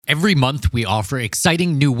Every month, we offer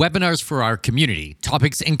exciting new webinars for our community.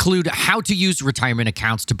 Topics include how to use retirement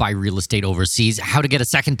accounts to buy real estate overseas, how to get a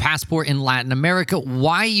second passport in Latin America,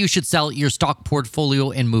 why you should sell your stock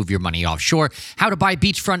portfolio and move your money offshore, how to buy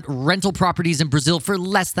beachfront rental properties in Brazil for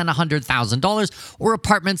less than $100,000, or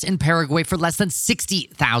apartments in Paraguay for less than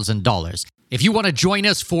 $60,000. If you want to join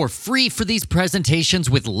us for free for these presentations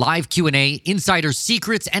with live Q&A, insider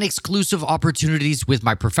secrets, and exclusive opportunities with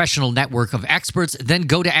my professional network of experts, then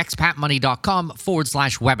go to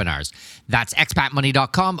expatmoney.com/webinars. That's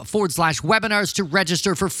expatmoney.com/webinars to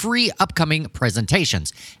register for free upcoming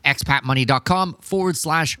presentations.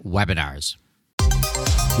 expatmoney.com/webinars.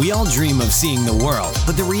 We all dream of seeing the world,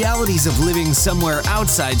 but the realities of living somewhere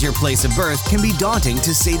outside your place of birth can be daunting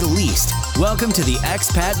to say the least. Welcome to the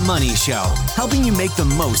Expat Money Show, helping you make the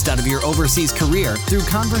most out of your overseas career through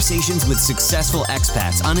conversations with successful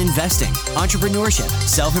expats on investing, entrepreneurship,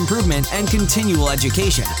 self-improvement, and continual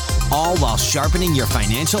education, all while sharpening your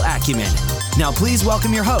financial acumen. Now please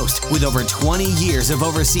welcome your host with over 20 years of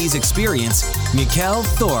overseas experience, Mikkel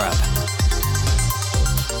Thorup.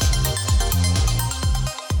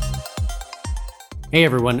 Hey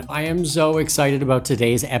everyone, I am so excited about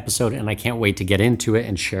today's episode and I can't wait to get into it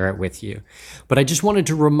and share it with you. But I just wanted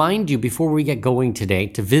to remind you before we get going today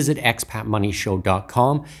to visit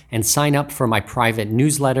expatmoneyshow.com and sign up for my private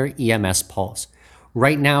newsletter, EMS Pulse.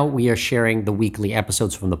 Right now, we are sharing the weekly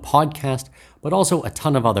episodes from the podcast, but also a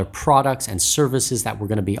ton of other products and services that we're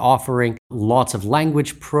going to be offering, lots of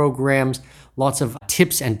language programs, lots of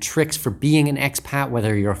tips and tricks for being an expat,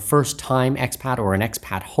 whether you're a first-time expat or an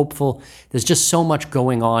expat hopeful. There's just so much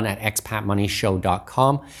going on at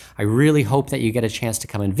expatmoneyshow.com. I really hope that you get a chance to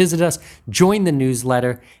come and visit us, join the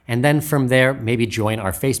newsletter, and then from there, maybe join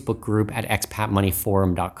our Facebook group at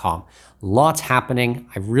expatmoneyforum.com. Lots happening.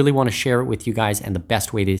 I really want to share it with you guys, and the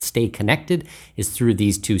best way to stay connected is through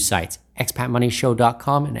these two sites,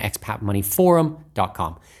 expatmoneyshow.com and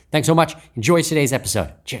expatmoneyforum.com. Thanks so much. Enjoy today's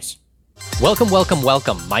episode. Cheers. Welcome.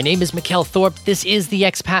 My name is Mikkel Thorup. This is the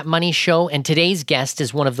Expat Money Show, and today's guest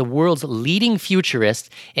is one of the world's leading futurists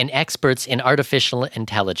and experts in artificial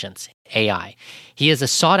intelligence, AI. He is a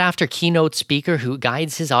sought-after keynote speaker who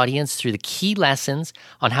guides his audience through the key lessons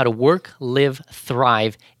on how to work, live,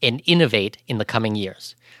 thrive, and innovate in the coming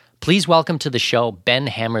years. Please welcome to the show, Ben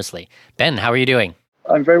Hammersley. Ben, how are you doing?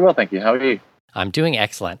 I'm very well, thank you. How are you? I'm doing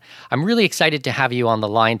excellent. I'm really excited to have you on the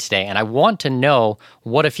line today, and I want to know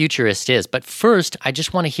what a futurist is. But first, I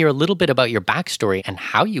just want to hear a little bit about your backstory and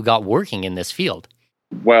how you got working in this field.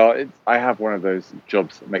 Well, I have one of those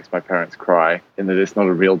jobs that makes my parents cry, in that it's not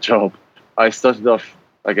a real job. I started off,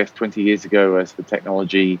 20 years ago as the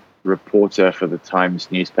technology reporter for the Times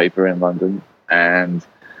newspaper in London. And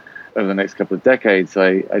over the next couple of decades,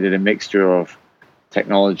 I did a mixture of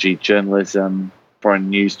technology, journalism, foreign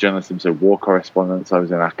news journalism, so war correspondence. I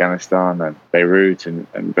was in Afghanistan and Beirut and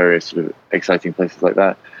various sort of exciting places like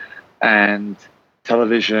that. And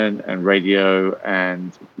television and radio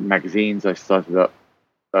and magazines. I started up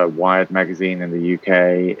Wired magazine in the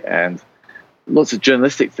UK and lots of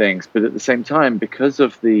journalistic things. But at the same time, because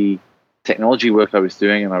of the technology work I was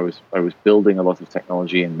doing, and I was building a lot of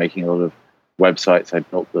technology and making a lot of websites. I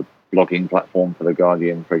built the blogging platform for The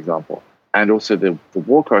Guardian, for example. And also the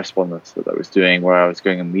war correspondence that I was doing, where I was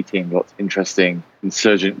going and meeting lots of interesting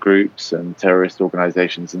insurgent groups and terrorist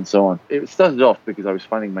organizations and so on. It started off because I was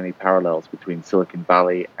finding many parallels between Silicon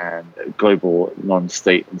Valley and global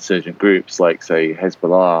non-state insurgent groups like, say,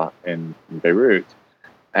 Hezbollah in Beirut.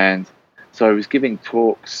 And so I was giving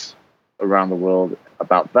talks around the world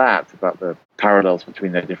about the parallels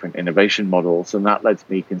between their different innovation models. And that led to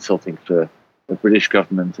me consulting for the British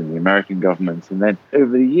government and the American government. And then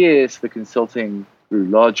over the years, the consulting grew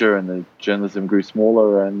larger and the journalism grew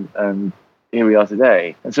smaller, and here we are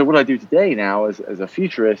today. And so what I do today now as a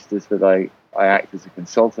futurist is that I act as a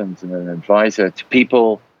consultant and an advisor to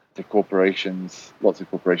people, to corporations, lots of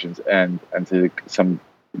corporations, and to some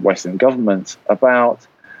Western governments about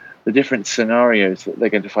the different scenarios that they're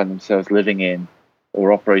going to find themselves living in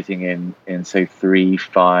or operating in say 3,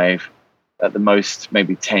 5, at the most,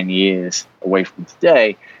 maybe 10 years away from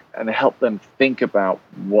today, and to help them think about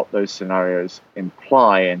what those scenarios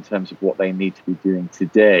imply in terms of what they need to be doing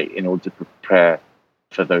today in order to prepare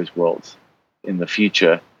for those worlds in the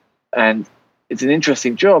future. And it's an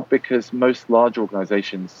interesting job because most large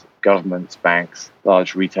organizations, governments, banks,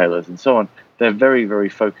 large retailers, and so on, they're very, very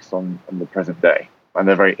focused on the present day. And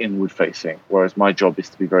they're very inward-facing, whereas my job is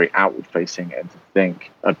to be very outward-facing and to think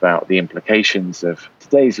about the implications of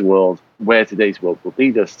today's world, where today's world will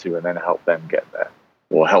lead us to, and then help them get there,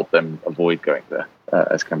 or help them avoid going there,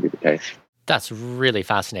 as can be the case. That's really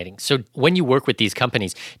fascinating. So when you work with these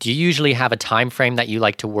companies, do you usually have a time frame that you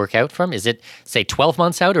like to work out from? Is it, say, 12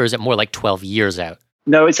 months out, or is it more like 12 years out?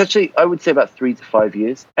 No, it's actually, I would say about 3 to 5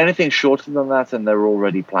 years. Anything shorter than that, and they're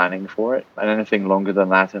already planning for it. And anything longer than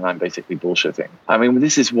that, and I'm basically bullshitting. I mean,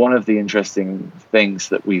 this is one of the interesting things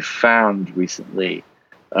that we've found recently,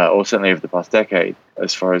 or certainly over the past decade,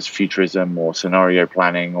 as far as futurism or scenario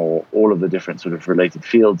planning or all of the different sort of related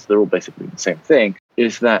fields, they're all basically the same thing,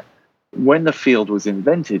 is that when the field was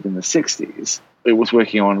invented in the 60s, it was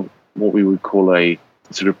working on what we would call a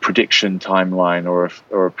sort of prediction timeline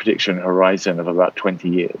or a prediction horizon of about 20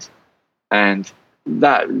 years. And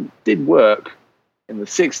that did work in the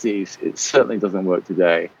 60s. It certainly doesn't work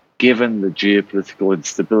today, given the geopolitical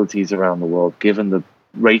instabilities around the world, given the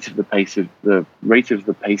rate of the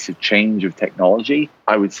pace of change of technology.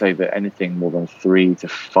 I would say that anything more than 3 to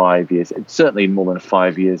 5 years, certainly more than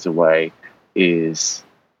 5 years away, is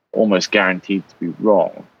almost guaranteed to be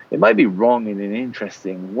wrong. It might be wrong in an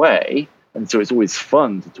interesting way, and so it's always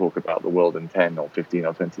fun to talk about the world in 10 or 15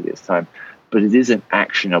 or 20 years' time, but it isn't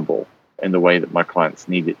actionable in the way that my clients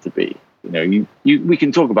need it to be. We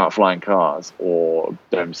can talk about flying cars or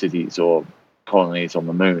dome cities or colonies on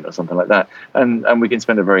the moon or something like that, and we can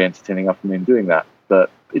spend a very entertaining afternoon doing that,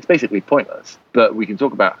 but it's basically pointless. But we can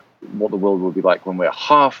talk about what the world will be like when we're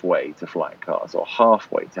halfway to flying cars or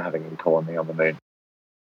halfway to having a colony on the moon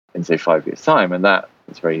in, say, 5 years' time, and that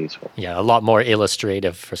is very useful. Yeah, a lot more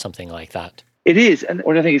illustrative for something like that. It is, and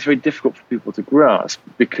what I think is very difficult for people to grasp,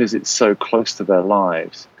 because it's so close to their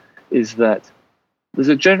lives, is that there's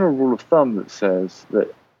a general rule of thumb that says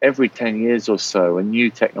that every 10 years or so, a new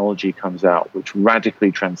technology comes out which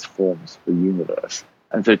radically transforms the universe.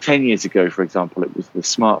 And so 10 years ago, for example, it was the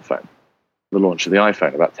smartphone, the launch of the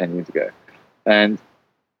iPhone about 10 years ago. And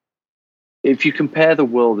if you compare the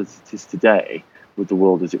world as it is today with the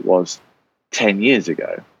world as it was 10 years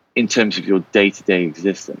ago, in terms of your day-to-day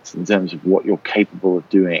existence, in terms of what you're capable of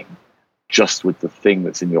doing just with the thing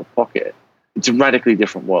that's in your pocket, it's a radically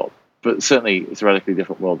different world. But certainly it's a radically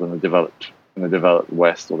different world than the developed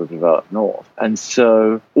West or the developed North. And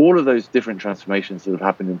so all of those different transformations that have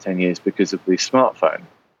happened in 10 years because of the smartphone,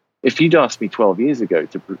 if you'd asked me 12 years ago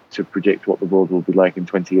to predict what the world will be like in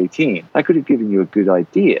 2018, I could have given you a good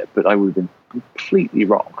idea, but I would have been completely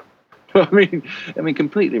wrong. I mean,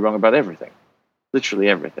 completely wrong about everything, literally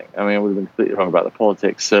everything. I mean, I would have been completely wrong about the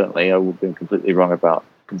politics, certainly. I would have been completely wrong about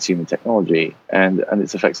consumer technology and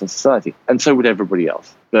its effects on society. And so would everybody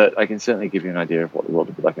else. But I can certainly give you an idea of what the world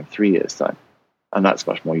will be like in 3 years' time. And that's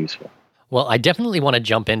much more useful. Well, I definitely want to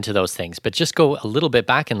jump into those things, but just go a little bit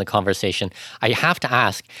back in the conversation. I have to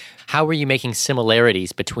ask, how are you making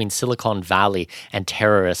similarities between Silicon Valley and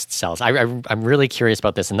terrorist cells? I'm really curious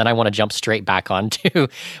about this, and then I want to jump straight back onto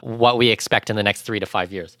what we expect in the next 3 to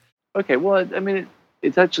 5 years. Okay, well, I mean,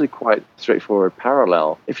 it's actually quite straightforward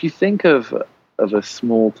parallel. If you think of a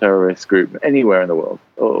small terrorist group anywhere in the world,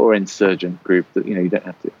 or insurgent group, that they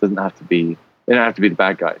don't have to be the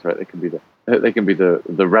bad guys, right? They can be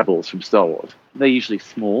the rebels from Star Wars. They're usually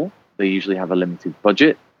small. They usually have a limited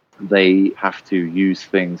budget. They have to use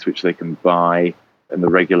things which they can buy in the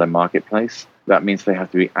regular marketplace. That means they have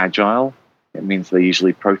to be agile. It means they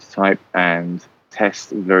usually prototype and test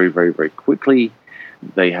very, very, very quickly.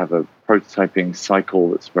 They have a prototyping cycle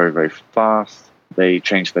that's very, very fast. They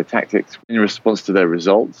change their tactics in response to their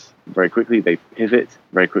results very quickly. They pivot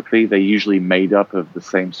very quickly. They're usually made up of the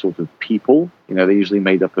same sort of people. They're usually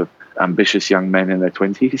made up of ambitious young men in their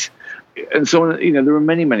 20s. And so on. There are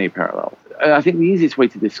many, many parallels. And I think the easiest way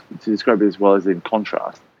to describe it as well is in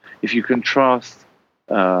contrast. If you contrast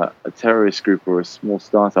a terrorist group or a small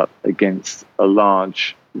startup against a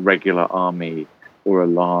large regular army or a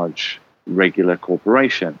large regular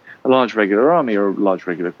corporation. A large regular army or a large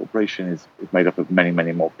regular corporation is made up of many,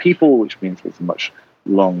 many more people, which means there's a much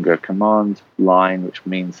longer command line, which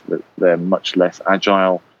means that they're much less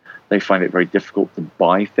agile. They find it very difficult to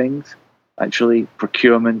buy things. Actually,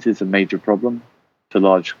 procurement is a major problem for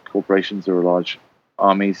large corporations or large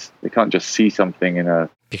armies. They can't just see something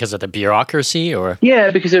because of the bureaucracy, or?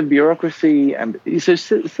 Yeah, because of bureaucracy. And so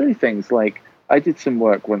silly things like, I did some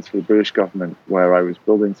work once for the British government where I was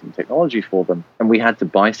building some technology for them, and we had to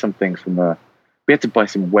buy something we had to buy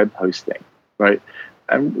some web hosting, right?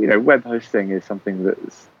 And, web hosting is something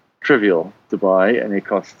that's trivial to buy, and it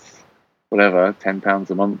costs, whatever, £10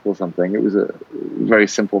 a month or something. It was a very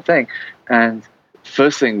simple thing. And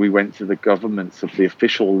first thing, we went to the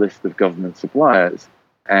official list of government suppliers,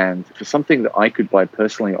 and for something that I could buy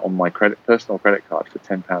personally on my personal credit card for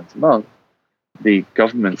 £10 a month, the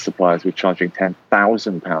government suppliers were charging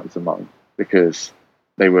 £10,000 a month because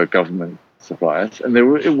they were government suppliers, and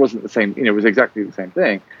it wasn't the same. It was exactly the same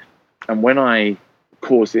thing. And when I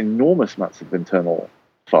caused enormous amounts of internal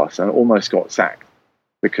fuss and almost got sacked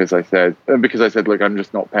because I said, look, I'm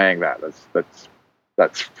just not paying that.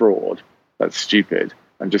 That's fraud. That's stupid.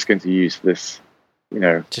 I'm just going to use this,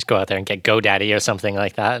 Just go out there and get GoDaddy or something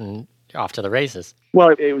like that, and you're off to the races.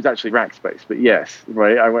 Well, it was actually Rackspace, but yes,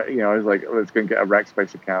 right. I went, I was like, let's go and get a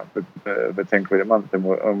Rackspace account for 10 quid a month,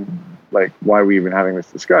 and like, why are we even having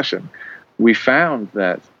this discussion? We found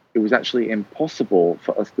that it was actually impossible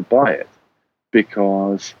for us to buy it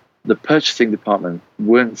because the purchasing department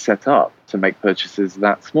weren't set up to make purchases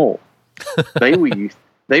that small. They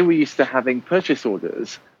were used to having purchase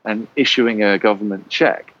orders and issuing a government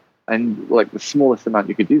check, and like the smallest amount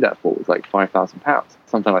you could do that for was like £5,000,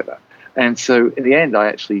 something like that. And so in the end, I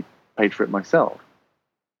actually paid for it myself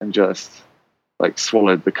and just like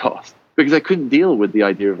swallowed the cost because I couldn't deal with the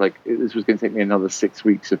idea of like this was going to take me another 6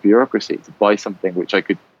 weeks of bureaucracy to buy something which I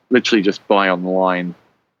could literally just buy online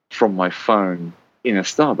from my phone in a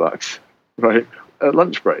Starbucks, right, at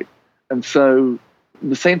lunch break. And so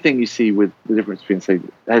the same thing you see with the difference between, say,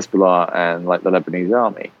 Hezbollah and like the Lebanese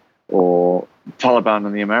army or Taliban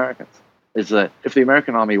and the Americans is that if the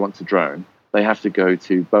American army wants a drone, they have to go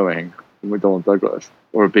to Boeing, McDonnell Douglas,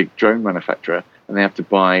 or a big drone manufacturer, and they have to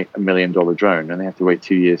buy $1 million drone, and they have to wait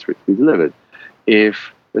 2 years for it to be delivered.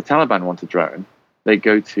 If the Taliban want a drone, they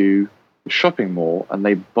go to a shopping mall and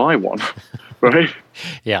they buy one, right?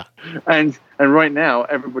 Yeah. And right now,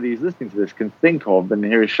 everybody who's listening to this can think of the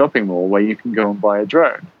nearest shopping mall where you can go and buy a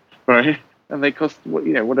drone, right? And they cost,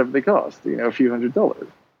 whatever they cost, a few $100s,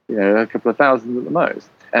 a couple of thousand at the most.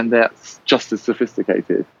 And that's just as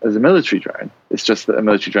sophisticated as a military drone. It's just that a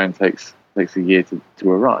military drone takes a year to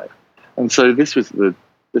arrive. And so this was the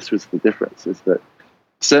difference, is that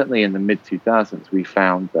certainly in the mid-2000s, we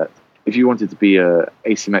found that if you wanted to be a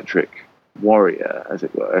asymmetric warrior, as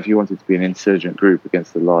it were, if you wanted to be an insurgent group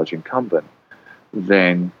against a large incumbent,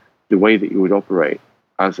 then the way that you would operate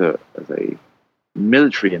as a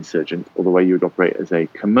military insurgent, or the way you would operate as a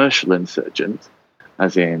commercial insurgent,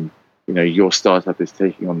 as in your startup is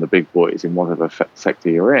taking on the big boys in whatever sector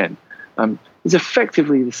you're in, is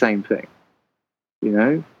effectively the same thing.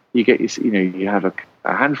 You get you have a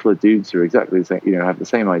handful of dudes who are exactly the same, have the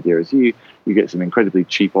same idea as you. You get some incredibly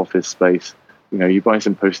cheap office space. You buy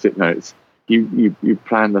some Post-it notes. You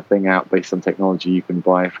plan the thing out based on technology you can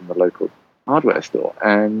buy from the local hardware store,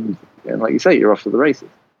 and like you say, you're off to the races.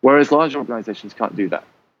 Whereas large organizations can't do that.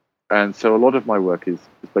 And so a lot of my work is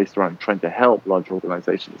based around trying to help large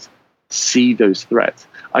organizations see those threats.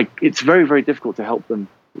 It's very, very difficult to help them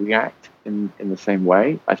react in the same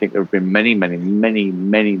way. I think there have been many, many, many,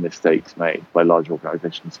 many mistakes made by large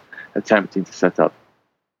organizations attempting to set up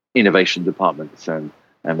innovation departments and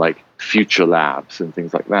like future labs and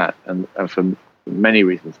things like that. And for many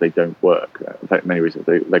reasons, they don't work. In fact, many reasons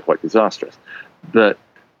they're quite disastrous. But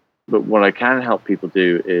what I can help people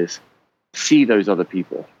do is see those other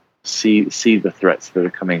people, see the threats that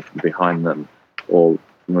are coming from behind them or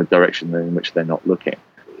from a direction in which they're not looking.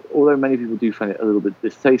 Although many people do find it a little bit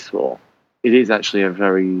distasteful, it is actually a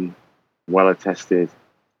very well-attested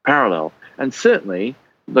parallel. And certainly,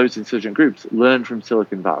 those insurgent groups learn from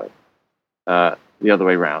Silicon Valley, the other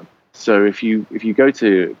way around. So if you go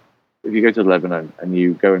to Lebanon and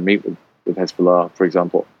you go and meet with Hezbollah, for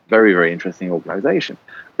example, very, very interesting organization.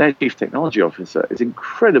 Their chief technology officer is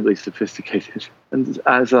incredibly sophisticated, and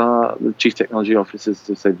as are the chief technology officers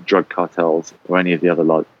of, say, the drug cartels or any of the other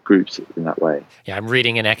large groups in that way. Yeah, I'm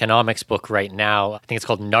reading an economics book right now. I think it's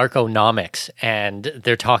called Narconomics, and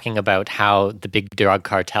they're talking about how the big drug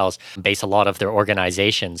cartels base a lot of their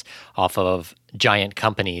organizations off of giant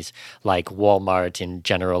companies like Walmart and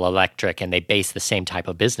General Electric, and they base the same type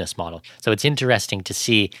of business model. So it's interesting to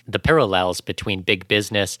see the parallels between big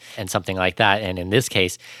business and something like that, and in this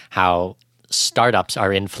case, how startups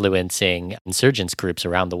are influencing insurgents groups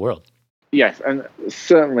around the world. Yes, and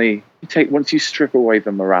certainly once you strip away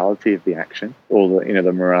the morality of the action or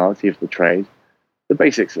the morality of the trade, the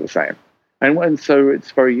basics are the same. And so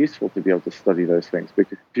it's very useful to be able to study those things,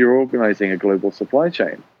 because if you're organizing a global supply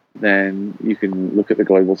chain, then you can look at the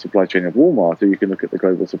global supply chain of Walmart, or you can look at the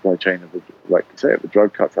global supply chain of, the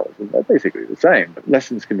drug cartels, and they're basically the same. But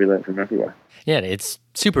lessons can be learned from everywhere. Yeah, it's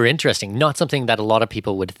super interesting. Not something that a lot of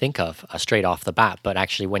people would think of straight off the bat, but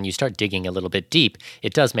actually when you start digging a little bit deep,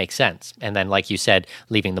 it does make sense. And then, like you said,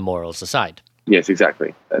 leaving the morals aside. Yes,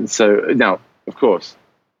 exactly. And so now, of course,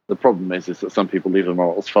 the problem is that some people leave the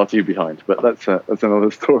morals far too behind, but that's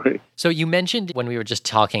another story. So you mentioned when we were just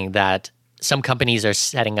talking that some companies are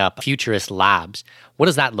setting up futurist labs. What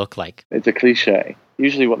does that look like? It's a cliche.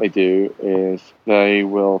 Usually what they do is they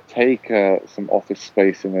will take some office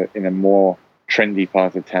space in a more trendy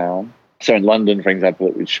part of town. So in London, for example,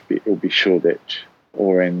 it would be Shoreditch,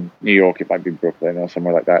 or in New York, it might be Brooklyn or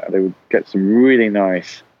somewhere like that. They would get some really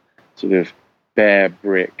nice sort of bare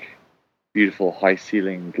brick, beautiful,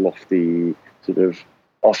 high-ceilinged, lofty sort of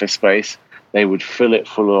office space. They would fill it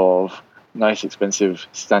full of nice, expensive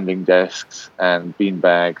standing desks and bean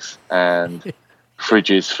bags and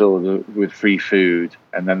fridges filled with free food.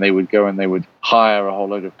 And then they would go and they would hire a whole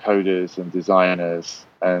load of coders and designers,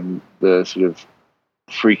 and the sort of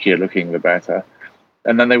freakier looking, the better.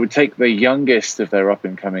 And then they would take the youngest of their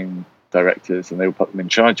up-and-coming directors and they would put them in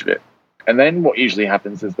charge of it. And then what usually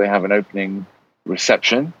happens is they have an opening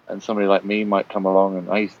reception, and somebody like me might come along, and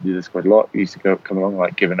I used to do this quite a lot. I used to come along and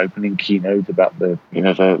like give an opening keynote about the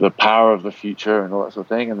power of the future and all that sort of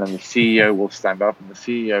thing. And then the CEO will stand up, and the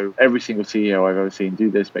CEO, every single CEO I've ever seen do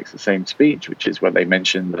this, makes the same speech, which is where they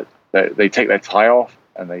mention that they take their tie off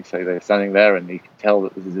and they say they're standing there, and you can tell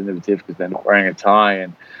that this is innovative because they're not wearing a tie,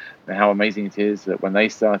 and how amazing it is that when they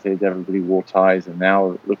started, everybody wore ties, and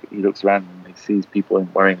now he looks around and he sees people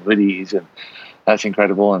wearing hoodies, and that's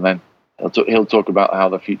incredible. And then he'll talk about how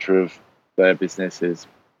the future of their business is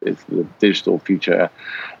the digital future,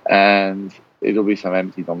 and it'll be some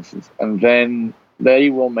empty nonsense. And then they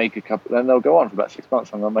will make then they'll go on for about 6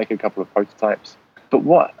 months, and they'll make a couple of prototypes.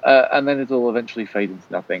 But and then it'll eventually fade into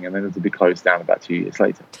nothing, and then it'll be closed down about 2 years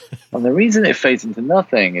later. And the reason it fades into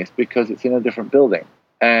nothing is because it's in a different building,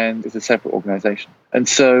 and it's a separate organization. And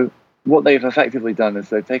so what they've effectively done is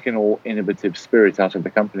they've taken all innovative spirit out of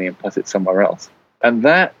the company and put it somewhere else. And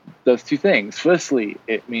that does two things. Firstly,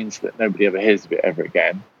 it means that nobody ever hears of it ever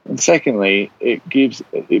again. And secondly, it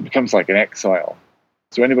becomes like an exile.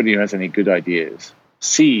 So anybody who has any good ideas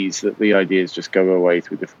sees that the ideas just go away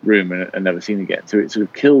to a different room and are never seen again. So it sort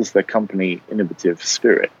of kills the company innovative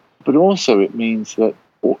spirit. But also it means that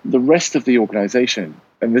the rest of the organization,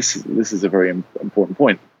 and this is a very important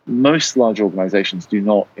point, most large organizations do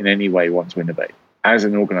not in any way want to innovate as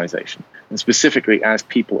an organization, and specifically as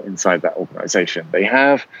people inside that organization. They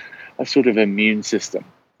have a sort of immune system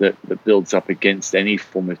that builds up against any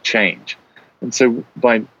form of change. And so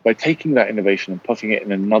by taking that innovation and putting it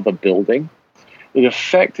in another building, it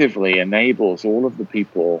effectively enables all of the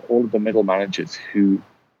people, all of the middle managers who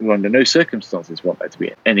under no circumstances want there to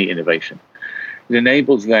be any innovation. It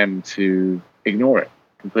enables them to ignore it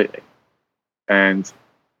completely and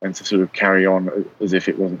to sort of carry on as if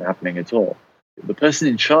it wasn't happening at all. The person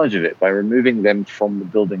in charge of it, by removing them from the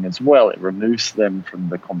building as well, it removes them from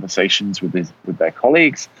the conversations with their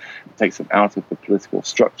colleagues, it takes them out of the political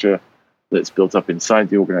structure that's built up inside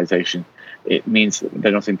the organization. It means that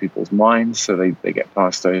they're not in people's minds, so they get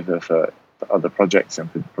passed over for other projects and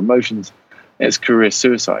for promotions. It's career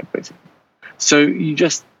suicide, basically. So you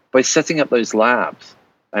just, by setting up those labs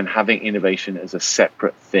and having innovation as a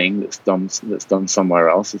separate thing that's done somewhere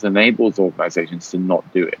else, it enables organizations to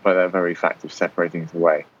not do it by their very fact of separating it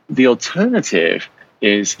away. The alternative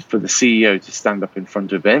is for the CEO to stand up in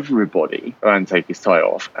front of everybody and take his tie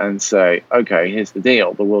off and say, okay, here's the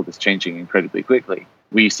deal. The world is changing incredibly quickly.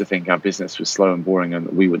 We used to think our business was slow and boring and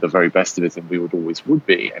that we were the very best of it and we would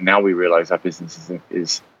be. And now we realize our business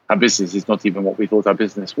is not even what we thought our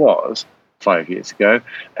business was 5 years ago.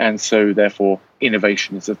 And so therefore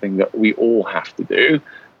innovation is a thing that we all have to do.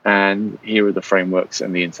 And here are the frameworks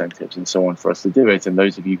and the incentives and so on for us to do it. And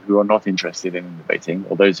those of you who are not interested in innovating,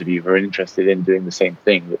 or those of you who are interested in doing the same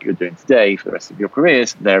thing that you're doing today for the rest of your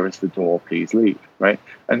careers, there is the door, please leave, right?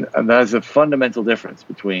 And there's a fundamental difference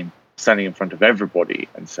between standing in front of everybody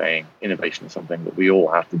and saying innovation is something that we all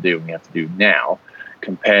have to do and we have to do now,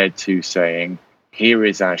 compared to saying, here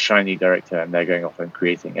is our shiny director, and they're going off and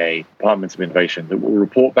creating a department of innovation that will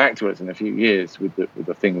report back to us in a few years with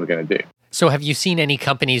the thing we're going to do. So have you seen any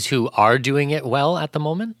companies who are doing it well at the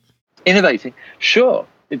moment? Innovating? Sure.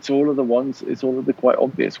 It's all of the quite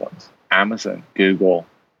obvious ones. Amazon, Google.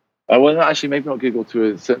 Well, actually, maybe not Google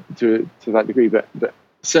to that degree, but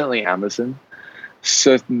certainly Amazon.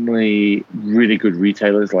 Certainly really good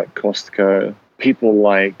retailers like Costco. People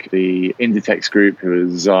like the Inditex Group, who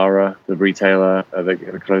is Zara, the retailer,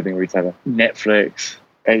 the clothing retailer, Netflix,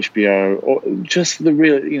 HBO, or just the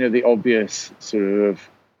real, the obvious sort of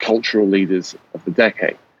cultural leaders of the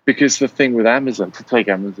decade. Because the thing with Amazon, to take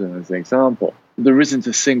Amazon as an example, there isn't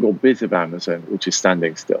a single bit of Amazon which is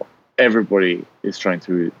standing still. Everybody is trying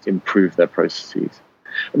to improve their processes.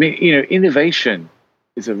 I mean, innovation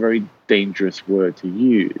is a very dangerous word to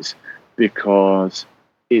use because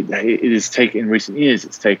it is taken in recent years.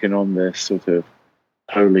 It's taken on this sort of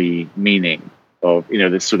holy meaning of,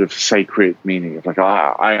 this sort of sacred meaning of like,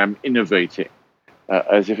 I am innovating.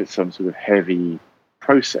 as if it's some sort of heavy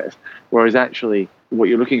process, whereas actually what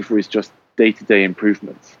you're looking for is just day-to-day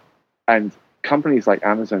improvements. And companies like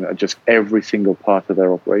Amazon are just every single part of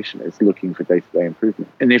their operation is looking for day-to-day improvement.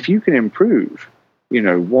 And if you can improve,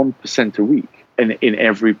 1% a week in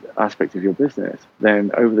every aspect of your business, then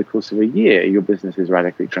over the course of a year, your business is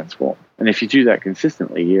radically transformed. And if you do that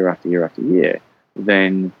consistently year after year after year,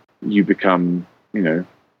 then you become,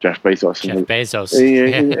 Jeff Bezos.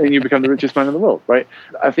 And you become the richest man in the world, right?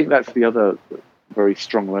 I think that's the other very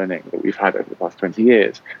strong learning that we've had over the past 20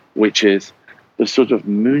 years, which is the sort of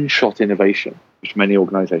moonshot innovation, which many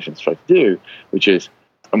organizations try to do, which is,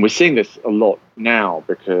 and we're seeing this a lot now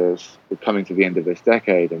because we're coming to the end of this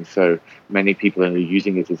decade, and so many people are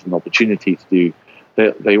using it as an opportunity to do.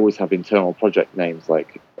 They always have internal project names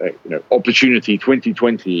like, Opportunity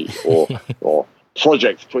 2020 or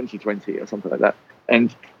Project 2020 or something like that.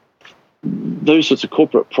 And those sorts of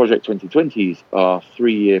corporate Project 2020s are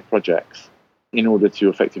 3-year projects in order to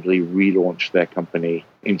effectively relaunch their company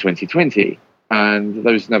in 2020. And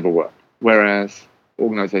those never work. Whereas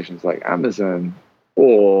organizations like Amazon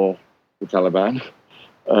or the Taliban,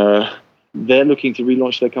 they're looking to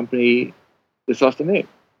relaunch their company this afternoon,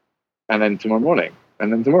 and then tomorrow morning,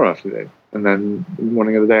 and then tomorrow afternoon, and then the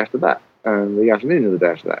morning of the day after that, and the afternoon of the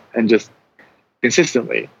day after that, and just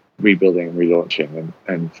consistently rebuilding and relaunching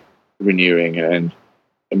and renewing and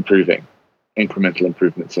improving, incremental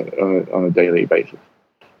improvements on a daily basis.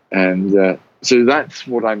 And so that's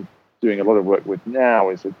what I'm doing a lot of work with now,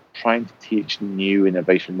 is trying to teach new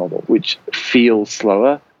innovation models, which feel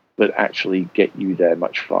slower, but actually get you there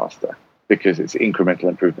much faster, because it's incremental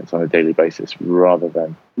improvements on a daily basis rather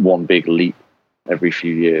than one big leap every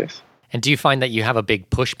few years. And do you find that you have a big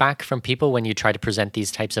pushback from people when you try to present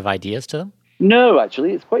these types of ideas to them? No,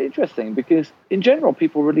 actually, it's quite interesting, because in general,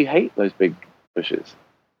 people really hate those big pushes,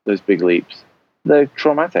 those big leaps. They're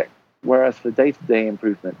traumatic. Whereas the day-to-day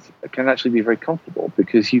improvements can actually be very comfortable,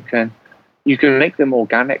 because you can make them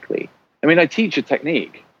organically. I mean, I teach a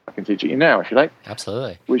technique. I can teach it you now, if you like.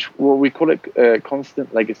 Absolutely. We call it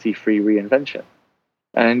constant legacy-free reinvention.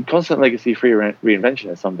 And constant legacy-free reinvention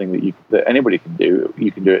is something that anybody can do.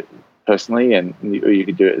 You can do it personally, or you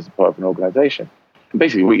can do it as part of an organization. And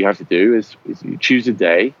basically, what you have to do is you choose a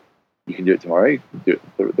day. You can do it tomorrow. You can do it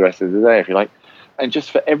the rest of the day, if you like. And just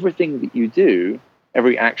for everything that you do,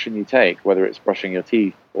 every action you take, whether it's brushing your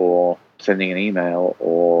teeth or sending an email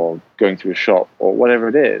or going to a shop or whatever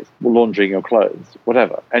it is, laundering your clothes,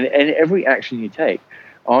 whatever. And every action you take,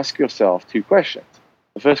 ask yourself 2 questions.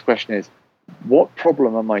 The first question is, what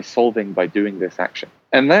problem am I solving by doing this action?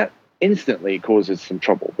 And that instantly causes some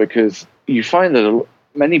trouble, because you find that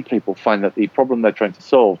many people find that the problem they're trying to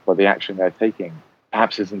solve by the action they're taking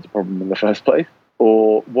perhaps isn't a problem in the first place,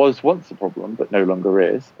 or was once a problem but no longer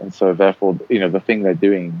is, and so therefore the thing they're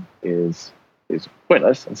doing is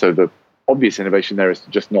pointless. And so the obvious innovation there is to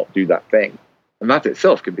just not do that thing, and that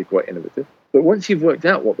itself can be quite innovative. But once you've worked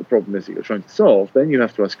out what the problem is that you're trying to solve, then you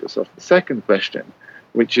have to ask yourself the second question,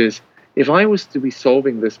 which is, if I was to be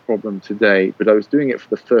solving this problem today, but I was doing it for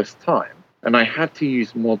the first time, and I had to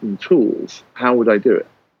use modern tools, how would I do it?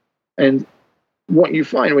 And what you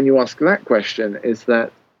find when you ask that question is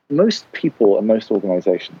that most people and most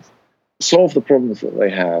organizations solve the problems that they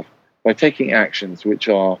have by taking actions which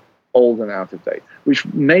are old and out of date, which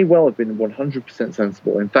may well have been 100%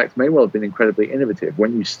 sensible, in fact, may well have been incredibly innovative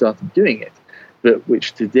when you started doing it, but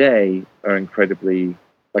which today are incredibly,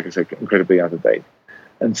 like I said, incredibly out of date.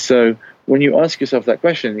 And so when you ask yourself that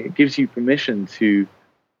question, it gives you permission to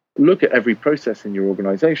look at every process in your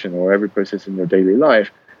organization or every process in your daily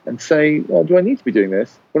life and say, well, do I need to be doing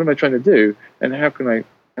this? What am I trying to do? And how can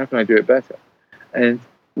I do it better? And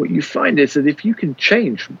what you find is that if you can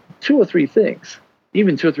change 2 or 3 things,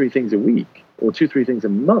 even 2 or 3 things a week, or 2 or 3 things a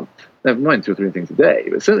month, never mind 2 or 3 things a day,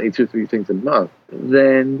 but certainly 2 or 3 things a month,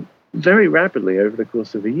 then very rapidly over the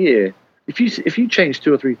course of a year, if you change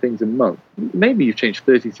 2 or 3 things a month, maybe you've changed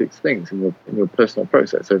 36 things in your personal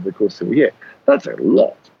process over the course of a year. That's a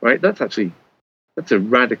lot, right? That's a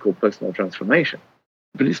radical personal transformation.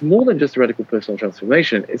 But it's more than just a radical personal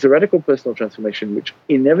transformation. It's a radical personal transformation which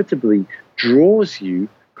inevitably draws you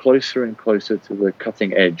closer and closer to the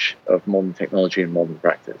cutting edge of modern technology and modern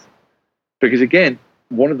practice. Because again,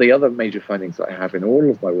 one of the other major findings that I have in all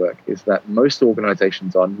of my work is that most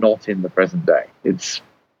organizations are not in the present day. It's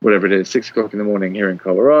whatever it is, 6 o'clock in the morning here in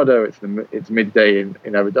Colorado. It's midday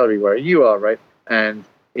in Abu Dhabi where you are, right? And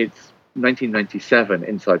it's 1997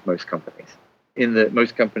 inside most companies.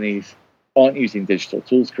 Most companies aren't using digital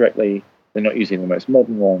tools correctly. They're not using the most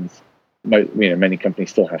modern ones. Many companies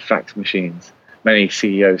still have fax machines. Many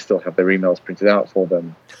CEOs still have their emails printed out for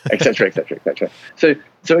them, et cetera, et cetera, et cetera.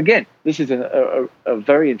 So again, this is a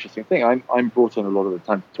very interesting thing. I'm brought in a lot of the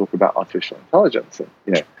time to talk about artificial intelligence,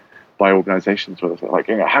 and, by organizations where they're like,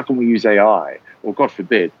 how can we use AI? Or God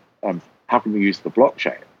forbid, how can we use the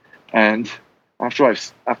blockchain? And after I've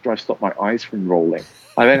stopped my eyes from rolling,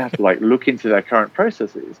 I then have to look into their current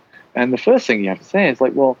processes. And the first thing you have to say is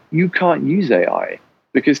well, you can't use AI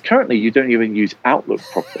because currently you don't even use Outlook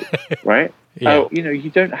properly, right? Yeah. You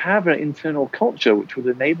don't have an internal culture which would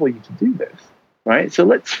enable you to do this, right? So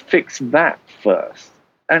let's fix that first.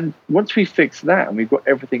 And once we fix that and we've got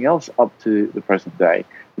everything else up to the present day,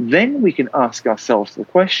 then we can ask ourselves the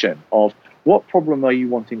question of what problem are you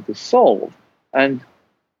wanting to solve? And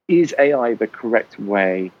is AI the correct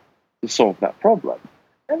way to solve that problem?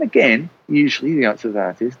 And again, usually the answer to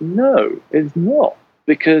that is no, it's not.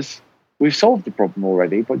 Because we've solved the problem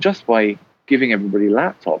already, but just by giving everybody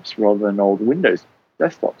laptops rather than old Windows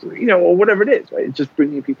desktops, or whatever it is, right? It's just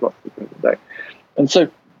bringing people up to the present day. And so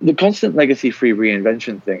the constant legacy-free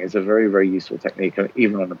reinvention thing is a very, very useful technique,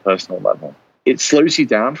 even on a personal level. It slows you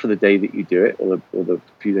down for the day that you do it, or the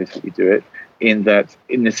few days that you do it, in that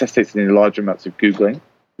it necessitates large amounts of Googling,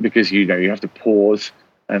 because you have to pause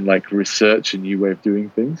and research a new way of doing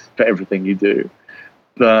things for everything you do.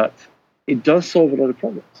 But it does solve a lot of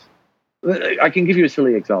problems. I can give you a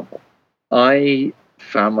silly example. I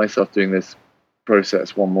found myself doing this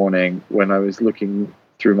process one morning when I was looking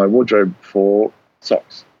through my wardrobe for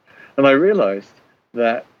socks. And I realized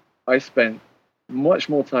that I spent much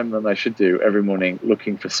more time than I should do every morning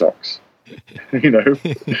looking for socks,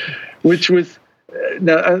 which was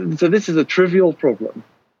so this is a trivial problem.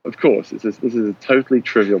 Of course, this is a totally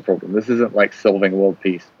trivial problem. This isn't like solving world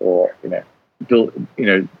peace or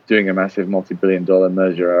doing a massive multi-billion-dollar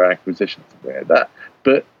merger or acquisition, something like that.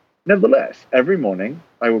 But nevertheless, every morning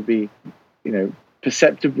I would be,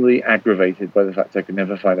 perceptibly aggravated by the fact I could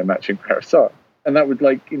never find a matching pair of socks, and that would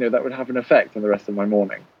that would have an effect on the rest of my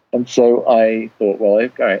morning. And so I thought, well,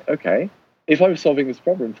 okay, if I was solving this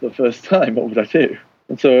problem for the first time, what would I do?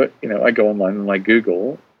 And so I go online and I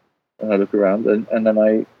Google. And I look around, and then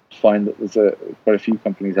I find that there's quite a few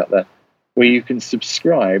companies out there where you can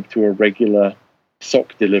subscribe to a regular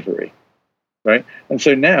sock delivery, right? And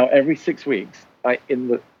so now every 6 weeks,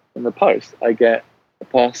 in the post, I get a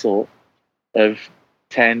parcel of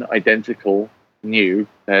 10 identical new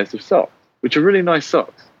pairs of socks, which are really nice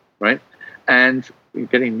socks, right? And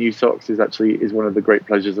getting new socks is one of the great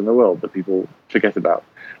pleasures in the world that people forget about.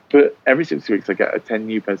 But every 6 weeks, I get 10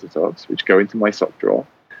 new pairs of socks, which go into my sock drawer.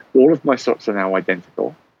 All of my socks are now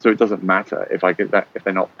identical, so it doesn't matter if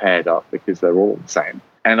they're not paired up because they're all the same.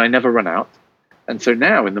 And I never run out. And so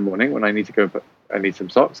now in the morning when I need some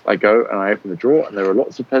socks, I go and I open the drawer and there are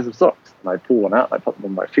lots of pairs of socks. And I pull one out, and I put them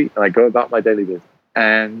on my feet, and I go about my daily business.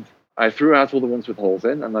 And I threw out all the ones with holes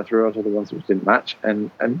in, and I threw out all the ones which didn't match.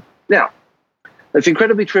 And now, it's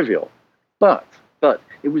incredibly trivial, but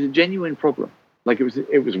it was a genuine problem.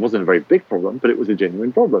 It wasn't a very big problem, but it was a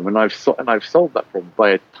genuine problem, and I've solved that problem by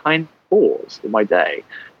a tiny pause in my day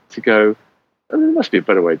to go, oh, there must be a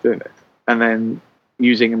better way of doing this, and then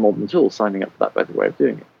using a modern tool, signing up for that better way of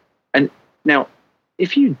doing it. And now,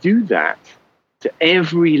 if you do that to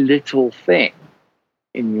every little thing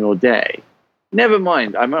in your day, never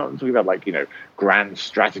mind, I'm not talking about grand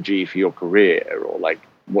strategy for your career or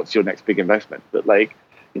what's your next big investment, but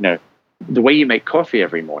the way you make coffee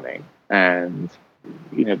every morning. And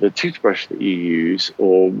the toothbrush that you use,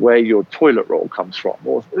 or where your toilet roll comes from,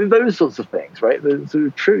 or those sorts of things, right? The sort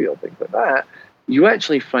of trivial things like that, you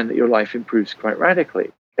actually find that your life improves quite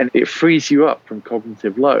radically, and it frees you up from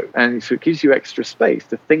cognitive load, and so it gives you extra space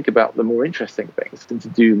to think about the more interesting things and to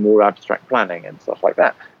do more abstract planning and stuff like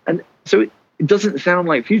that. And so it doesn't sound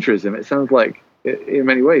like futurism. It sounds like, in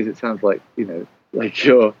many ways, it sounds like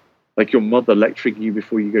your mother lecturing you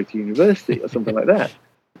before you go to university or something like that.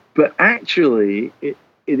 But actually, it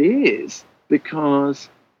is, because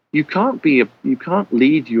you can't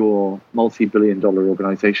lead your multi-billion-dollar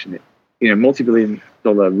organization,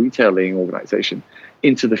 multi-billion-dollar retailing organization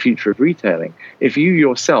into the future of retailing if you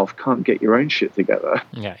yourself can't get your own shit together.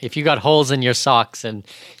 Yeah, if you got holes in your socks and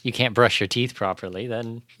you can't brush your teeth properly,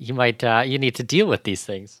 then you might you need to deal with these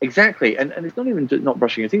things. Exactly, and it's not even not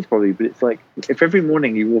brushing your teeth properly, but it's like if every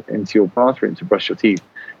morning you walk into your bathroom to brush your teeth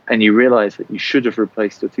and you realize that you should have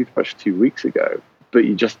replaced your toothbrush 2 weeks ago, but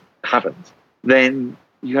you just haven't, then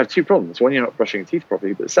you have two problems. One, you're not brushing your teeth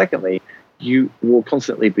properly, but secondly, you will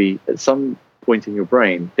constantly be at some point in your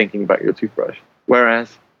brain thinking about your toothbrush.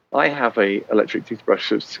 Whereas I have a electric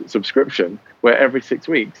toothbrush subscription where every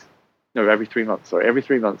 3 months,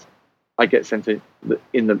 I get sent in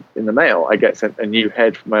the mail. I get sent a new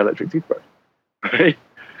head for my electric toothbrush, right?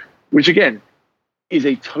 Which again is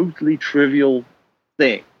a totally trivial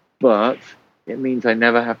thing, but it means I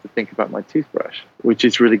never have to think about my toothbrush, which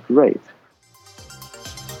is really great.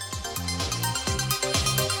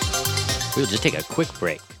 We'll just take a quick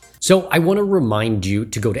break. So I want to remind you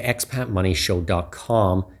to go to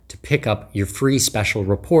expatmoneyshow.com to pick up your free special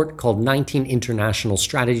report called 19 International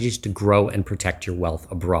Strategies to Grow and Protect Your Wealth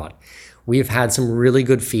Abroad. We have had some really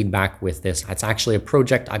good feedback with this. It's actually a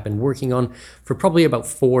project I've been working on for probably about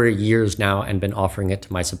 4 years now and been offering it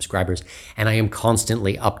to my subscribers. And I am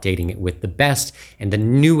constantly updating it with the best and the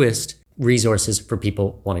newest resources for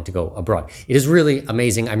people wanting to go abroad. It is really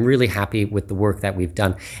amazing. I'm really happy with the work that we've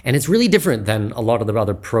done. And it's really different than a lot of the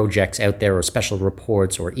other projects out there or special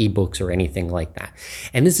reports or ebooks or anything like that.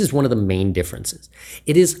 And this is one of the main differences.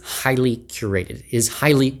 It is highly curated. It is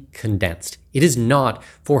highly condensed. It is not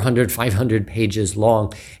 400, 500 pages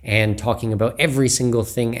long and talking about every single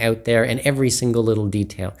thing out there and every single little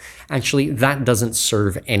detail. Actually, that doesn't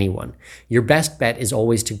serve anyone. Your best bet is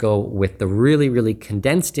always to go with the really, really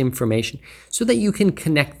condensed information so that you can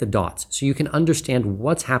connect the dots, so you can understand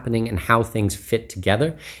what's happening and how things fit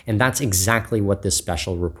together. And that's exactly what this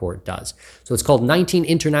special report does. So it's called 19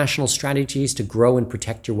 International Strategies to Grow and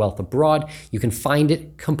Protect Your Wealth Abroad. You can find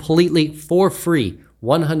it completely for free,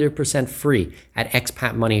 100% free at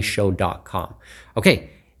expatmoneyshow.com. Okay,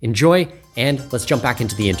 enjoy, and let's jump back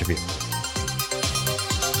into the interview.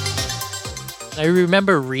 I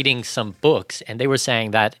remember reading some books, and they were saying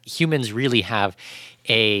that humans really have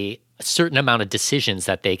a certain amount of decisions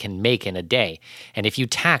that they can make in a day. And if you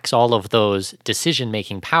tax all of those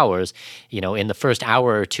decision-making powers, in the first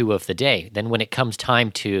hour or two of the day, then when it comes time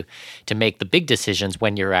to make the big decisions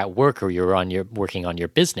when you're at work or you're working on your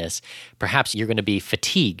business, perhaps you're going to be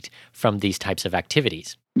fatigued from these types of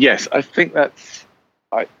activities. Yes, I think that's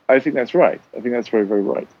right. I think that's very, very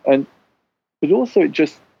right. But also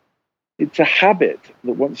it's a habit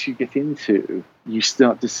that once you get into, you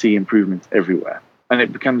start to see improvements everywhere. And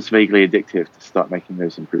it becomes vaguely addictive to start making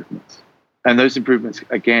those improvements. And those improvements,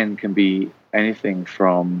 again, can be anything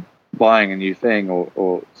from buying a new thing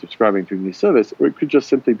or subscribing to a new service, or it could just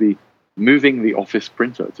simply be moving the office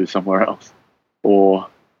printer to somewhere else, or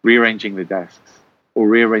rearranging the desks, or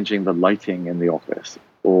rearranging the lighting in the office,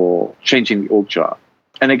 or changing the org chart.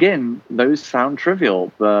 And again, those sound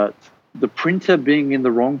trivial, but the printer being in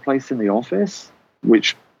the wrong place in the office,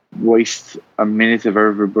 which wastes a minute of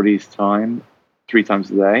everybody's time 3 times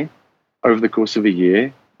a day over the course of a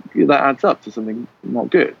year, that adds up to something not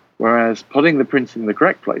good. Whereas putting the printer in the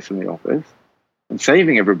correct place in the office and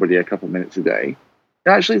saving everybody a couple of minutes a day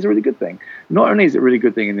actually is a really good thing. Not only is it a really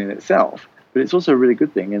good thing in itself, but it's also a really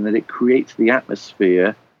good thing in that it creates the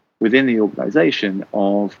atmosphere within the organization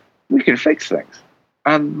of we can fix things.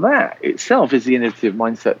 And that itself is the innovative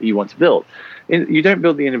mindset that you want to build. You don't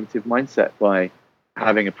build the innovative mindset by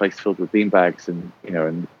having a place filled with beanbags and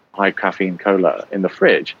high caffeine cola in the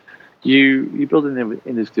fridge. You build an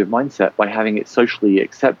innovative mindset by having it socially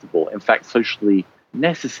acceptable, in fact, socially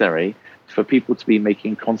necessary for people to be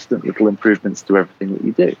making constant little improvements to everything that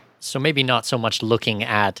you do. So maybe not so much looking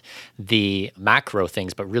at the macro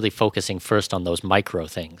things, but really focusing first on those micro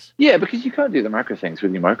things. Yeah, because you can't do the macro things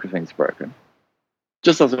when your micro things are broken. It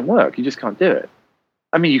just doesn't work. You just can't do it.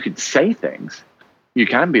 I mean, you could say things. You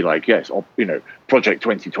can be like, yes, Project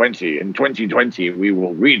 2020, in 2020, we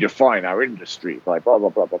will redefine our industry by blah, blah,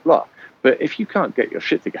 blah, blah, blah. But if you can't get your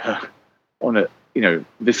shit together on it,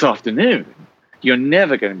 this afternoon, you're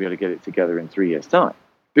never going to be able to get it together in 3 years' time.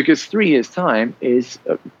 Because 3 years' time is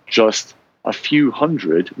just a few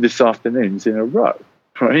hundred this afternoons in a row,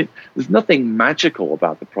 right? There's nothing magical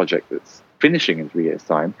about the project that's finishing in 3 years'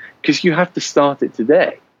 time because you have to start it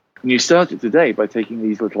today. And you start it today by taking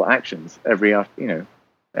these little actions every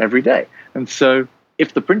day. And so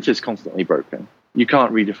if the printer's constantly broken, you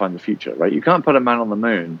can't redefine the future, right? You can't put a man on the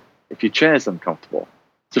moon if your chair's uncomfortable.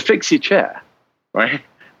 So fix your chair, right?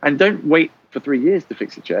 And don't wait for 3 years to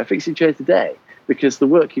fix your chair. Fix your chair today, because the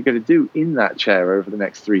work you're going to do in that chair over the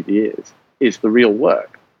next 3 years is the real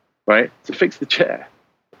work, right? So fix the chair.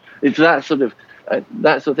 It's that sort of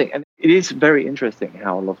thing. And it is very interesting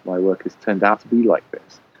how a lot of my work has turned out to be like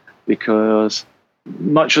this. Because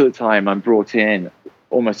much of the time I'm brought in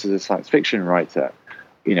almost as a science fiction writer,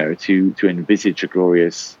 to envisage a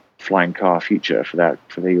glorious flying car future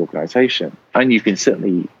for the organization. And you can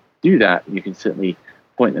certainly do that. You can certainly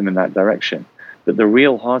point them in that direction. But the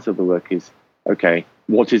real heart of the work is, okay,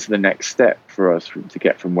 what is the next step for us to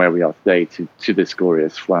get from where we are today to this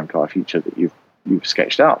glorious flying car future that you've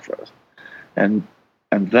sketched out for us? And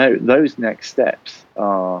those next steps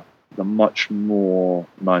are the much more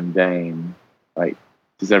mundane, like,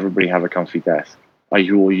 does everybody have a comfy desk? Are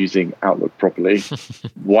you all using Outlook properly?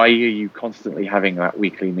 Why are you constantly having that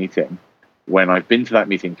weekly meeting when I've been to that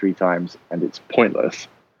meeting 3 times and it's pointless?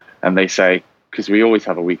 And they say, because we always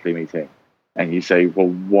have a weekly meeting. And you say, well,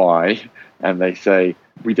 why? And they say,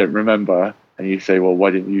 we don't remember. And you say, well,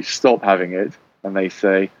 why didn't you stop having it? And they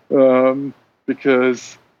say,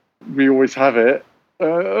 because we always have it.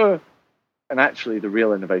 And actually, the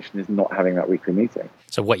real innovation is not having that weekly meeting.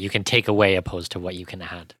 So what you can take away opposed to what you can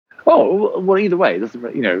add. Oh, well, either way, it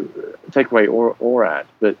doesn't, take away or add.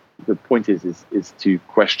 But the point is to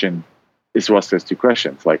question, is to ask those 2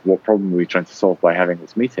 questions, like, what problem are we trying to solve by having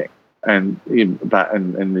this meeting? And in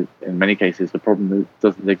many cases, the problem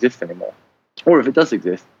doesn't exist anymore. Or if it does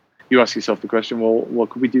exist, you ask yourself the question, well,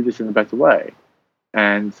 could we do this in a better way?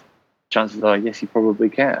 And chances are, yes, you probably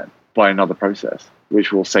can, by another process,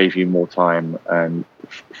 which will save you more time and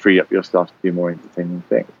free up your staff to do more entertaining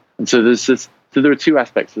things. And so there are 2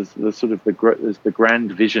 aspects. There's sort of there's the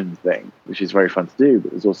grand vision thing, which is very fun to do,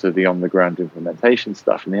 but there's also the on-the-ground implementation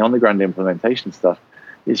stuff. And the on-the-ground implementation stuff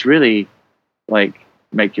is really like,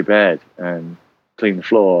 make your bed and clean the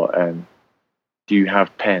floor, and do you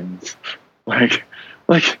have pens? like,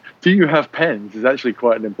 do you have pens is actually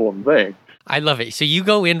quite an important thing. I love it. So you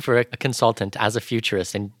go in for a consultant as a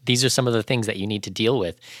futurist, and these are some of the things that you need to deal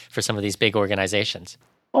with for some of these big organizations.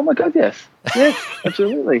 Oh my God, yes. Yes,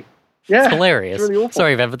 absolutely. Yeah. It's hilarious. It's really awful.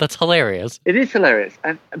 Sorry, Ben, but that's hilarious. It is hilarious,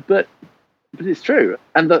 but it's true.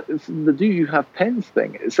 And the do you have pens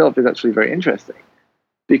thing itself is actually very interesting,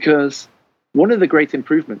 because one of the great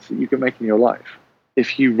improvements that you can make in your life,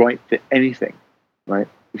 if you write anything, right?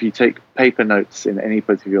 If you take paper notes in any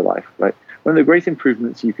part of your life, right? One of the great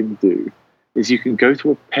improvements you can do is you can go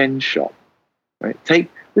to a pen shop, right?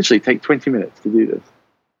 Literally take 20 minutes to do this.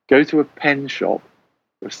 Go to a pen shop,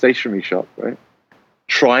 a stationery shop, right?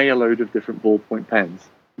 Try a load of different ballpoint pens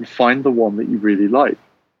and find the one that you really like.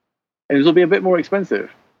 And it'll be a bit more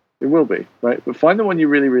expensive. It will be, right? But find the one you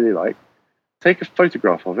really, really like. Take a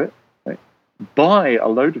photograph of it, right? Buy a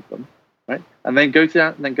load of them, right? And then go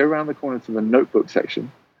around the corner to the notebook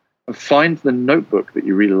section and find the notebook that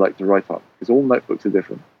you really like to write on, because all notebooks are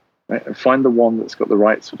different, right? And find the one that's got the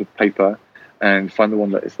right sort of paper, and find the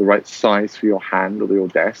one that is the right size for your hand or your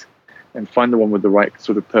desk, and find the one with the right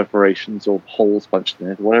sort of perforations or holes punched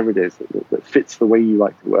in it, whatever it is that fits the way you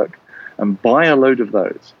like to work, and buy a load of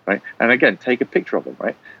those, right? And again, take a picture of them,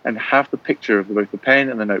 right? And have the picture of both the pen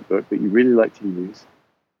and the notebook that you really like to use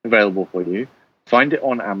available for you. Find it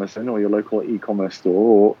on Amazon or your local e-commerce store,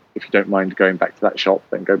 or if you don't mind going back to that shop,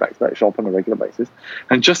 then go back to that shop on a regular basis,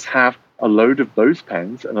 and just have a load of those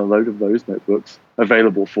pens and a load of those notebooks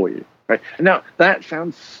available for you, right? Now, that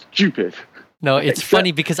sounds stupid. No, it's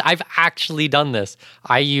funny because I've actually done this.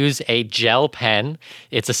 I use a gel pen.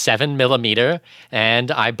 It's a 7mm,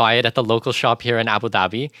 and I buy it at the local shop here in Abu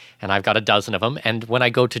Dhabi, and I've got a dozen of them. And when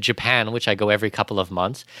I go to Japan, which I go every couple of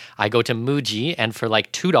months, I go to Muji, and for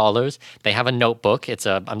like $2, they have a notebook.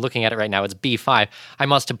 I'm looking at it right now. It's B5. I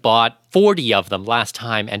must have bought 40 of them last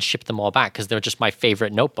time and shipped them all back because they're just my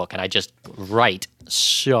favorite notebook, and I just write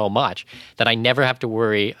so much that I never have to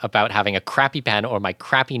worry about having a crappy pen or my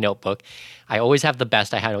crappy notebook. I always have the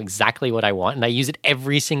best. I know exactly what I want, and I use it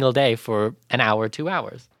every single day for an hour, 2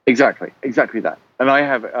 hours. Exactly that. And I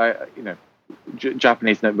have,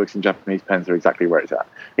 Japanese notebooks and Japanese pens are exactly where it's at.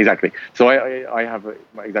 Exactly. So I have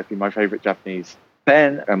exactly my favorite Japanese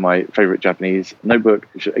pen and my favorite Japanese notebook,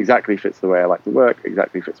 which exactly fits the way I like to work,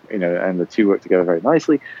 exactly fits, and the two work together very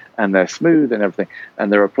nicely, and they're smooth and everything,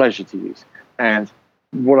 and they're a pleasure to use. And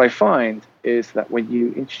what I find is that when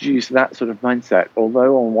you introduce that sort of mindset,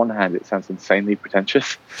 although on one hand it sounds insanely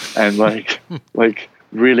pretentious and like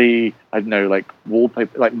really, I don't know, like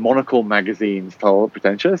wallpaper, like Monocle magazines style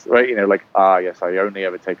pretentious, right? Yes, I only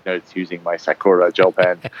ever take notes using my Sakura gel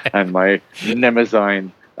pen and my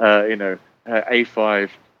Nemazine, A5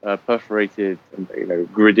 perforated,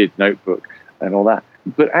 gridded notebook and all that.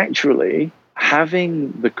 But actually,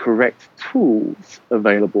 having the correct tools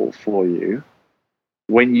available for you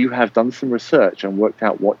when you have done some research and worked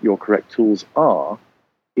out what your correct tools are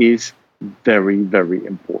is very, very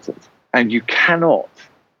important. And you cannot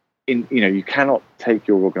take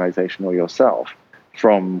your organization or yourself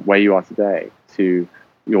from where you are today to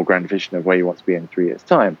your grand vision of where you want to be in 3 years'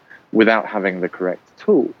 time without having the correct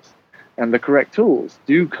tools. And the correct tools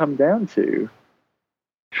do come down to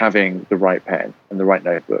having the right pen and the right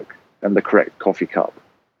notebook and the correct coffee cup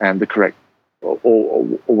and the correct or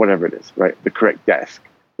whatever it is, right? The correct desk,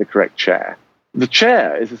 the correct chair. The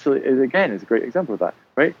chair is a great example of that,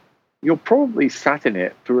 right? You're probably sat in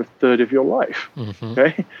it for a third of your life,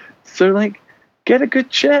 okay? So, like, get a good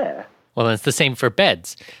chair. Well, it's the same for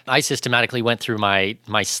beds. I systematically went through my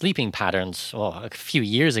sleeping patterns a few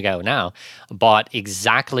years ago now, bought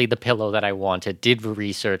exactly the pillow that I wanted, did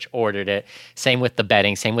research, ordered it. Same with the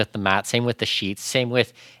bedding, same with the mat, same with the sheets, same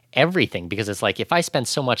with everything. Because it's like, if I spend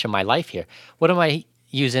so much of my life here, what am I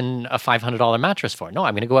using a $500 mattress for? No,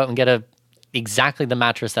 I'm going to go out and get exactly the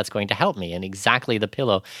mattress that's going to help me and exactly the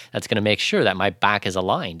pillow that's going to make sure that my back is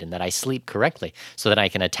aligned and that I sleep correctly so that I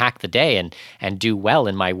can attack the day and do well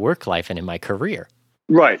in my work life and in my career.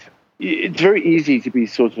 Right. It's very easy to be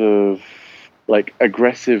sort of like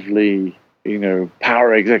aggressively,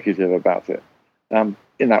 power executive about it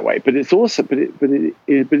in that way. But it's also, but it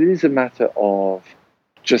is a matter of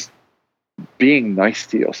just being nice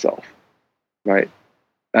to yourself, right?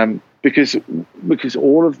 Because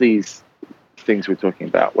all of these things we're talking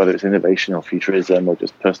about, whether it's innovation or futurism or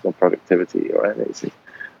just personal productivity or anything,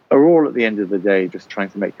 are all at the end of the day just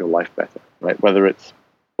trying to make your life better, right? Whether it's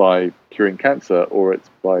by curing cancer or it's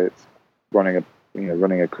by running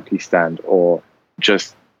a cookie stand or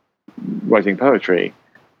just writing poetry,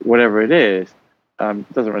 whatever it is,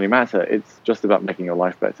 doesn't really matter. It's just about making your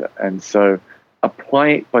life better. And so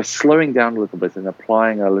by slowing down a little bit and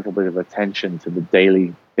applying a little bit of attention to the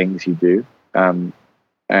daily things you do,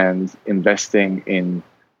 and investing in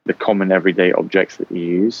the common everyday objects that you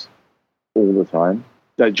use all the time,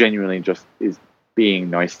 that genuinely just is being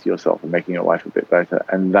nice to yourself and making your life a bit better.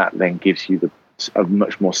 And that then gives you a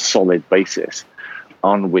much more solid basis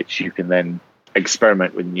on which you can then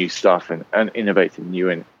experiment with new stuff and innovate in new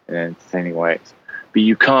and entertaining ways. But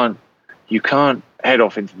you can't head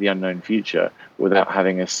off into the unknown future without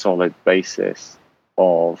having a solid basis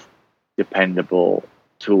of dependable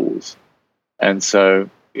tools. And so,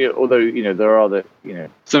 although there are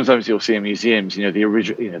sometimes you'll see in museums, the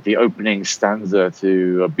original, the opening stanza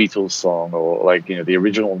to a Beatles song, or like the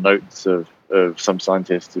original notes of some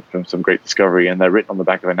scientist from some great discovery, and they're written on the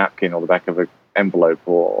back of a napkin or the back of an envelope,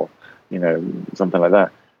 or something like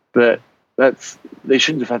that. But they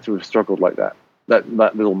shouldn't have had to have struggled like that.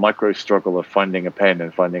 That little micro struggle of finding a pen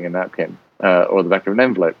and finding a napkin or the back of an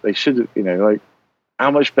envelope. They should have, how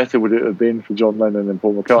much better would it have been for John Lennon and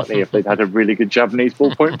Paul McCartney if they'd had a really good Japanese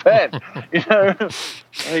ballpoint pen?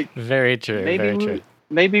 Very true. Very true.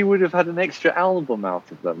 Maybe we would have had an extra album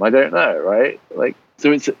out of them. I don't know, right?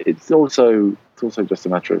 So it's also just a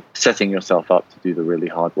matter of setting yourself up to do the really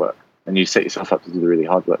hard work, and you set yourself up to do the really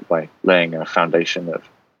hard work by laying a foundation of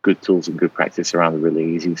good tools and good practice around the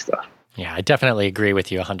really easy stuff. Yeah, I definitely agree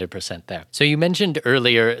with you 100% there. So you mentioned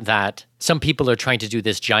earlier that some people are trying to do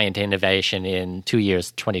this giant innovation in 2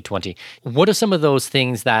 years, 2020. What are some of those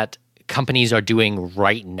things that companies are doing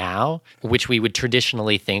right now, which we would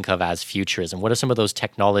traditionally think of as futurism? What are some of those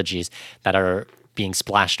technologies that are being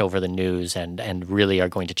splashed over the news and really are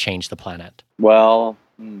going to change the planet? Well,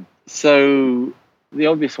 so the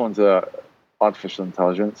obvious ones are artificial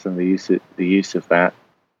intelligence and the use of that.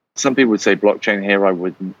 Some people would say blockchain here. I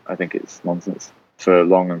wouldn't. I think it's nonsense for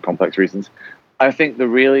long and complex reasons. I think a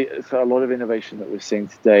lot of innovation that we're seeing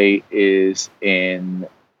today is the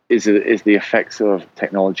effects of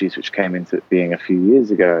technologies which came into being a few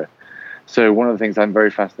years ago. So one of the things I'm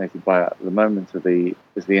very fascinated by at the moment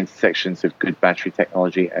is the intersections of good battery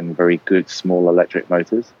technology and very good small electric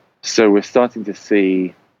motors. So we're starting to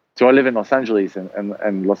see. So I live in Los Angeles,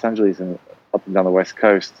 and Los Angeles and up and down the West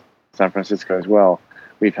Coast, San Francisco as well.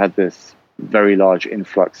 We've had this very large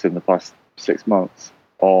influx in the past 6 months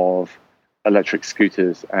of electric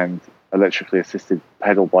scooters and electrically assisted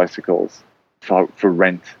pedal bicycles for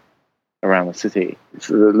rent around the city.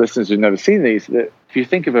 So the listeners who've never seen these, if you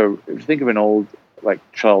think of an old like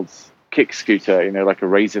child's kick scooter, like a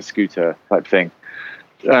Razor scooter type thing,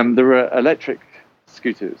 there are electric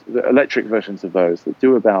scooters, the electric versions of those that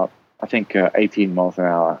do about 18 miles an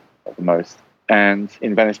hour at the most. And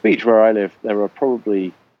in Venice Beach, where I live, there are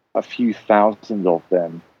probably a few thousand of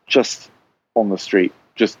them just on the street,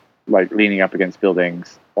 just like leaning up against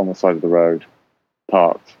buildings on the side of the road,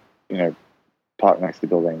 parked next to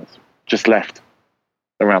buildings, just left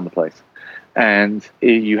around the place. And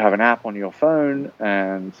you have an app on your phone,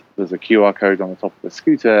 and there's a QR code on the top of the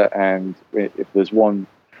scooter. And if there's one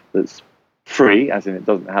that's free, as in it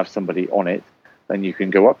doesn't have somebody on it, then you can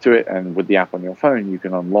go up to it, and with the app on your phone, you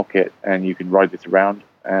can unlock it and you can ride it around.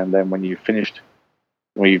 And then when you've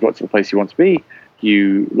got to the place you want to be,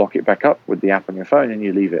 you lock it back up with the app on your phone and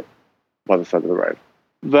you leave it by the side of the road.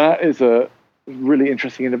 That is a really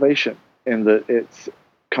interesting innovation in that it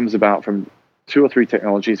comes about from 2 or 3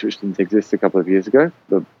 technologies which didn't exist a couple of years ago: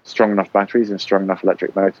 the strong enough batteries and strong enough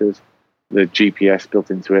electric motors, the GPS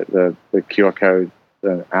built into it, the QR code,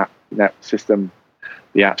 the app net system,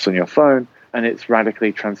 the apps on your phone, and it's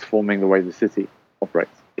radically transforming the way the city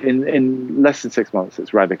operates. In less than 6 months,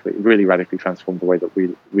 it's really radically transformed the way that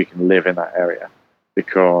we can live in that area,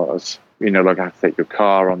 because like I have to take your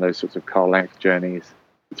car on those sorts of car length journeys.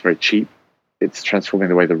 It's very cheap. It's transforming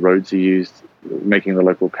the way the roads are used, making the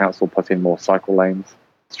local council put in more cycle lanes.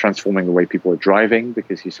 It's transforming the way people are driving,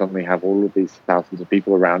 because you suddenly have all of these thousands of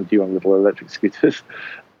people around you on little electric scooters.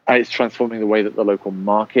 It's transforming the way that the local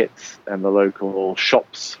markets and the local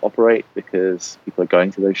shops operate, because people are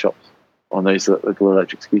going to those shops on those little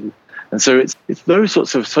electric scooters. And so it's those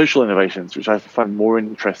sorts of social innovations which I find more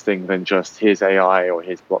interesting than just here's AI or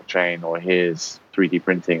here's blockchain or here's 3D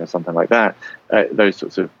printing or something like that. Those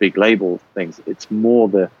sorts of big label things. It's more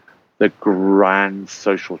the grand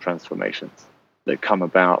social transformations that come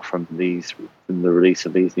about from the release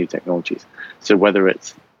of these new technologies. So whether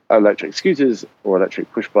it's electric scooters or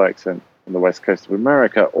electric push bikes on the west coast of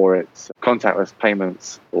America, or it's contactless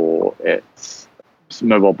payments, or it's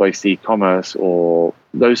mobile-based e-commerce, or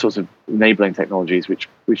those sorts of enabling technologies which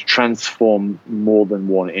transform more than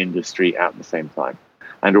one industry at the same time,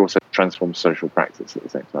 and also transform social practice at the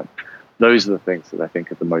same time. Those are the things that I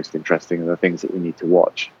think are the most interesting, and the things that we need to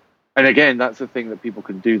watch. And again, that's the thing that people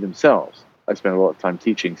can do themselves. I spend a lot of time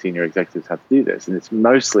teaching senior executives how to do this, and it's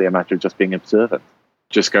mostly a matter of just being observant,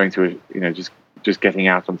 just going to, just getting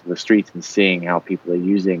out onto the street and seeing how people are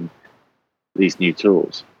using these new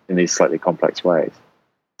tools in these slightly complex ways.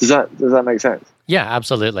 Does that make sense? Yeah,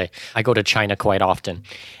 absolutely. I go to China quite often,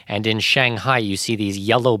 and in Shanghai, you see these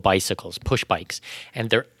yellow bicycles, push bikes, and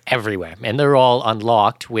they're everywhere, and they're all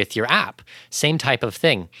unlocked with your app. Same type of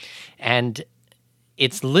thing, and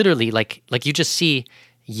it's literally like you just see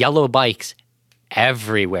yellow bikes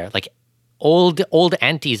everywhere. Like old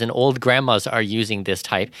aunties and old grandmas are using this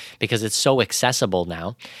type because it's so accessible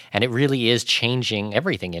now, and it really is changing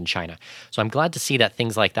everything in China. So I'm glad to see that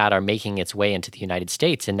things like that are making its way into the United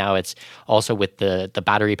States, and now it's also with the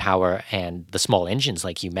battery power and the small engines,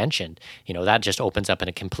 like you mentioned. That just opens up in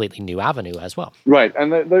a completely new avenue as well. Right,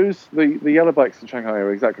 and the yellow bikes in Shanghai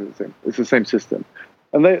are exactly the same. It's the same system,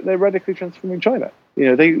 and they're radically transforming China.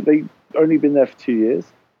 They only been there for 2 years.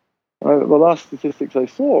 The last statistics I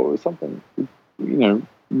saw was something,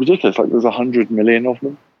 ridiculous. Like there's 100 million of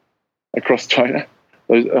them across China.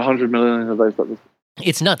 There's 100 million of those.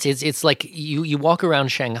 It's nuts. It's like you walk around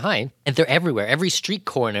Shanghai and they're everywhere. Every street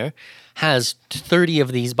corner has 30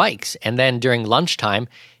 of these bikes. And then during lunchtime,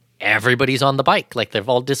 everybody's on the bike. Like they've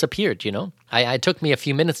all disappeared, It took me a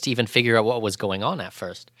few minutes to even figure out what was going on at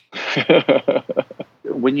first.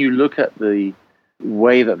 When you look at the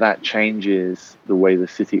way that changes the way the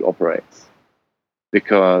city operates,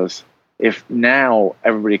 because if now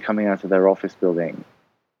everybody coming out of their office building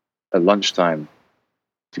at lunchtime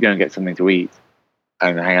to go and get something to eat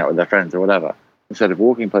and hang out with their friends or whatever, instead of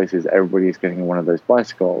walking places, everybody's getting one of those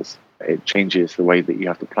bicycles. It changes the way that you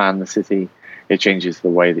have to plan the city. It changes the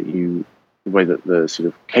way that the sort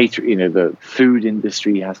of the food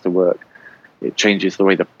industry has to work. It changes the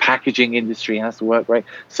way the packaging industry has to work, right?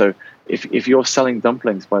 So if you're selling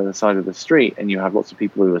dumplings by the side of the street and you have lots of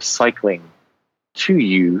people who are cycling to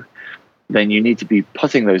you, then you need to be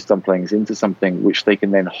putting those dumplings into something which they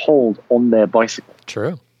can then hold on their bicycle.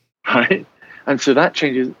 True. Right? And so that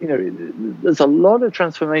changes, there's a lot of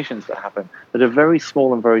transformations that happen that are very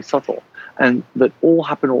small and very subtle, and that all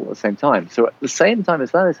happen all at the same time. So at the same time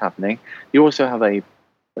as that is happening, you also have a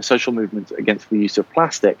social movement against the use of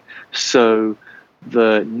plastic. So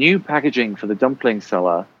the new packaging for the dumpling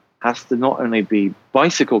seller has to not only be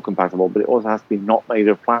bicycle compatible, but it also has to be not made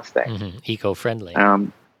of plastic. Mm-hmm. Eco-friendly.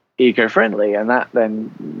 Eco-friendly, and that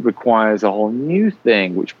then requires a whole new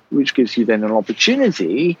thing, which gives you then an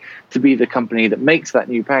opportunity to be the company that makes that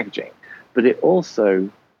new packaging. But it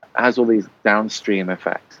also has all these downstream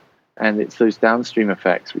effects, and it's those downstream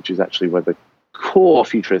effects which is actually where the core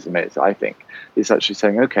futurism is, I think. It's actually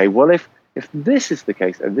saying, okay, well, if this is the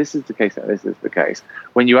case, and this is the case, and this is the case,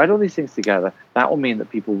 when you add all these things together, that will mean that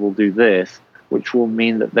people will do this, which will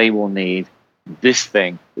mean that they will need this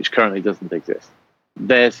thing, which currently doesn't exist.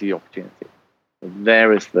 There's the opportunity.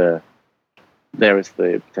 There is the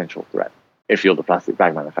potential threat if you're the plastic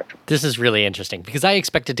bag manufacturer. This is really interesting because I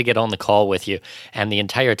expected to get on the call with you and the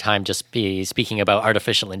entire time just be speaking about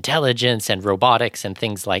artificial intelligence and robotics and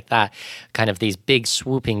things like that, kind of these big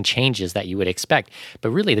swooping changes that you would expect.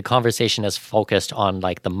 But really the conversation has focused on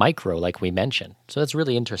like the micro, like we mentioned. So that's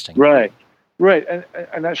really interesting. Right.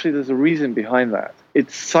 And actually there's a reason behind that.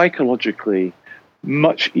 It's psychologically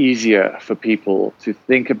much easier for people to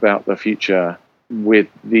think about the future with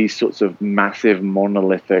these sorts of massive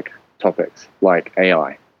monolithic topics like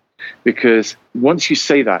AI. because once you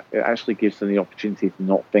say that, it actually gives them the opportunity to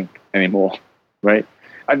not think anymore, right?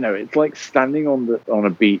 I know it's like standing on a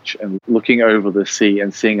beach and looking over the sea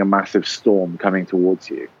and seeing a massive storm coming towards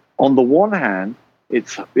you. On the one hand,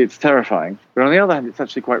 it's terrifying, but on the other hand, it's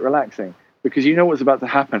actually quite relaxing because you know what's about to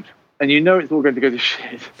happen and you know it's all going to go to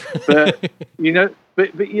shit. But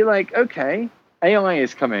but you're like, okay, AI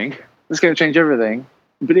is coming. It's going to change everything.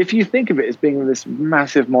 But if you think of it as being this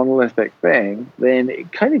massive monolithic thing, then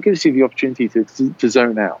it kind of gives you the opportunity to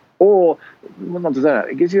zone out. Or, well, not to zone out,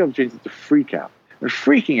 it gives you the opportunity to freak out. And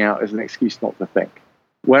freaking out is an excuse not to think.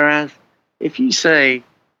 Whereas if you say,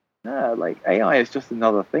 no, like AI is just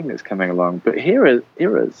another thing that's coming along, but here is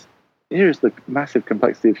the massive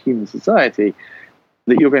complexity of human society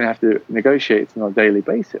that you're going to have to negotiate on a daily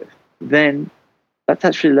basis, then that's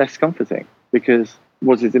actually less comforting, because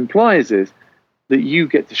what it implies is that you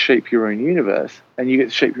get to shape your own universe, and you get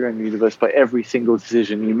to shape your own universe by every single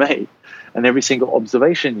decision you make and every single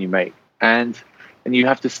observation you make. And you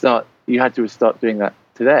had to start doing that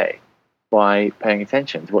today by paying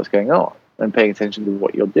attention to what's going on and paying attention to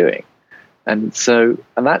what you're doing. And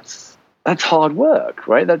that's hard work,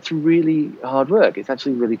 right? That's really hard work. It's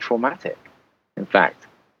actually really traumatic, in fact,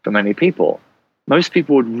 for many people. Most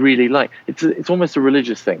people would really like it's almost a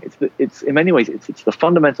religious thing. It's in many ways it's the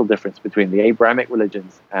fundamental difference between the Abrahamic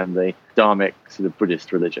religions and the Dharmic sort of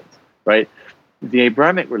Buddhist religions, right? The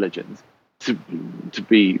Abrahamic religions, to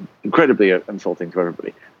be incredibly insulting to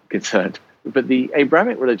everybody concerned, but the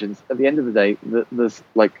Abrahamic religions, at the end of the day, there's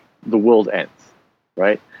like the world ends,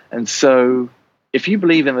 right? And so if you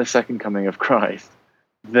believe in the second coming of Christ,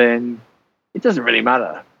 then it doesn't really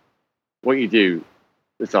matter what you do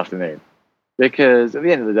this afternoon. Because at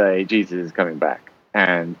the end of the day, Jesus is coming back.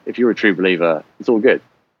 And if you're a true believer, it's all good,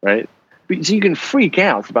 right? But, so you can freak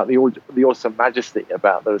out about the awesome majesty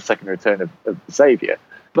about the second return of the Savior.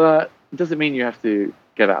 But it doesn't mean you have to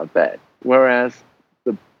get out of bed. Whereas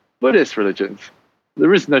the Buddhist religions,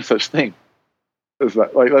 there is no such thing as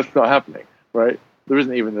that. Like, that's not happening, right? There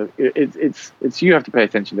isn't even it's you have to pay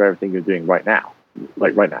attention to everything you're doing right now.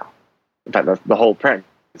 Like right now. In fact, that's the whole practice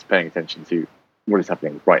is paying attention to what is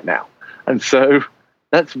happening right now. And so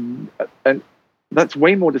that's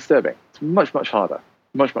way more disturbing. It's much, much harder.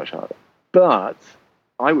 Much, much harder. But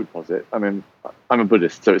I would posit, I mean, I'm a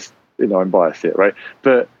Buddhist, so it's, I'm biased here, right?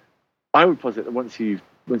 But I would posit that once you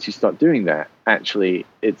start doing that, actually,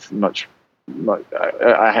 it's much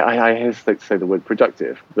I hesitate to say the word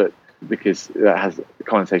productive, but because that has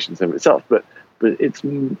connotations over itself. But it's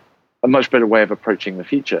a much better way of approaching the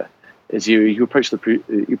future. Is you're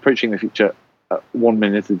approaching the future 1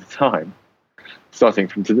 minute at a time, starting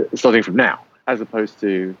from now, as opposed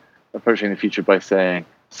to approaching the future by saying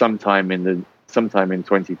sometime in the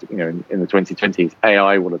 2020s,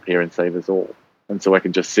 AI will appear and save us all, and so I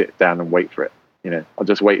can just sit down and wait for it. I'll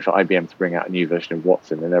just wait for IBM to bring out a new version of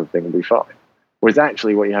Watson, and everything will be fine. Whereas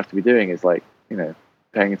actually, what you have to be doing is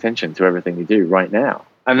paying attention to everything you do right now,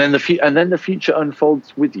 and then the future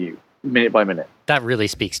unfolds with you minute by minute. That really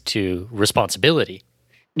speaks to responsibility.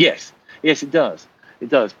 Yes, it does. It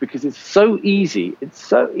does, because it's so easy. It's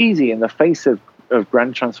so easy in the face of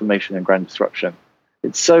grand transformation and grand disruption.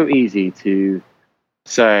 It's so easy to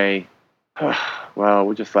say, well,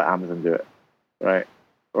 we'll just let Amazon do it, right?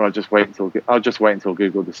 Or I'll just wait until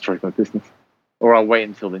Google destroys my business. Or I'll wait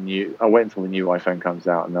until the new iPhone comes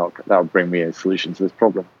out, and that'll bring me a solution to this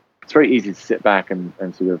problem. It's very easy to sit back and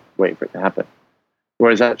sort of wait for it to happen.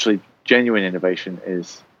 Whereas actually, genuine innovation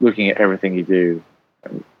is looking at everything you do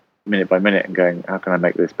minute by minute and going, how can I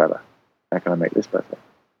make this better? How can I make this better?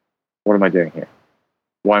 What am I doing here?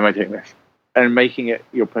 Why am I doing this? And making it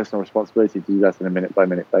your personal responsibility to do that on a minute by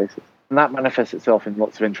minute basis. And that manifests itself in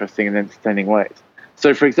lots of interesting and entertaining ways.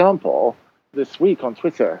 So, for example, this week on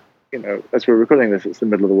Twitter, as we're recording this, it's the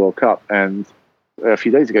middle of the World Cup, and a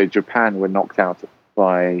few days ago, Japan were knocked out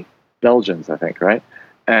by Belgians, I think, right?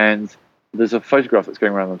 And there's a photograph that's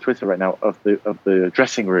going around on Twitter right now of the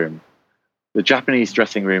dressing room, the Japanese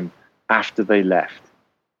dressing room after they left,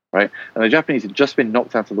 right? And the Japanese had just been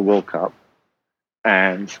knocked out of the World Cup,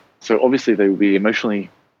 and so obviously they would be emotionally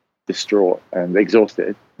distraught and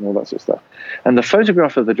exhausted and all that sort of stuff. And the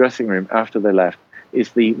photograph of the dressing room after they left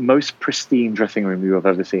is the most pristine dressing room you have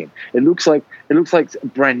ever seen. It looks like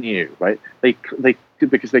brand new, right?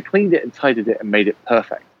 Because they cleaned it and tidied it and made it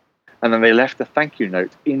perfect. And then they left a thank you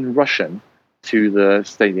note in Russian to the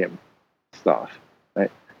stadium staff,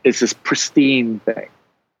 right? It's this pristine thing.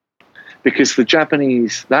 Because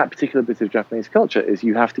that particular bit of Japanese culture is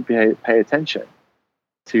you have to pay attention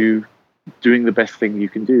to doing the best thing you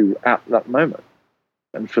can do at that moment.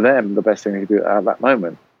 And for them, the best thing they could do at that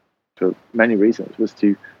moment, for many reasons, was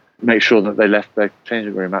to make sure that they left their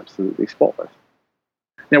changing room absolutely spotless.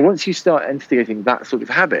 Now, once you start instigating that sort of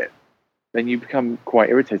habit, then you become quite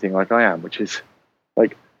irritating, like I am, which is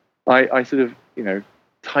like I sort of,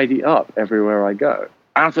 tidy up everywhere I go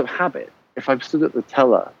out of habit. If I'm stood at the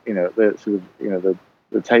teller, the sort of,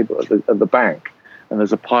 the table at the bank, and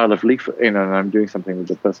there's a pile of leaflets, and I'm doing something with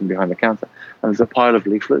the person behind the counter, and there's a pile of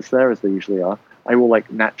leaflets there, as there usually are, I will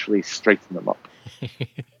naturally straighten them up.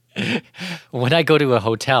 When I go to a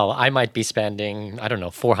hotel, I might be spending, I don't know,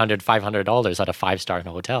 $400, $500 at a 5-star in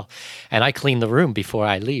a hotel. And I clean the room before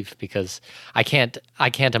I leave because I can't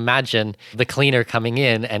imagine the cleaner coming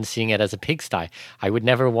in and seeing it as a pigsty. I would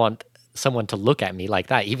never want someone to look at me like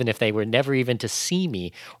that, even if they were never even to see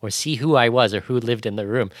me or see who I was or who lived in the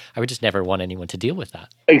room. I would just never want anyone to deal with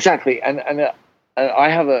that. Exactly. And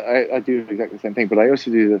I do exactly the same thing, but I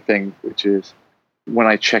also do the thing which is when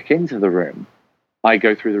I check into the room, I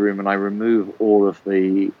go through the room and I remove all of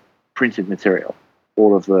the printed material,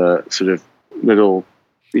 all of the sort of little,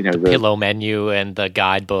 the pillow menu and the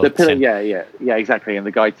guidebooks. The pillow, yeah, exactly, and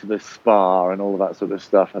the guide to the spa and all of that sort of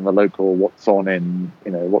stuff, and the local what's on in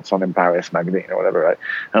Paris magazine or whatever, right?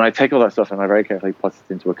 And I take all that stuff and I very carefully put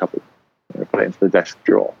it into a cupboard, put it into the desk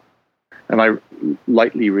drawer, and I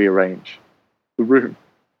lightly rearrange the room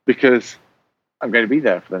because I'm going to be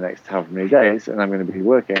there for the next however many days, and I'm going to be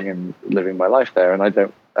working and living my life there,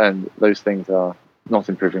 and those things are not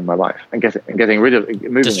improving my life and getting rid of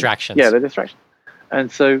moving distractions. Yeah, they're distractions,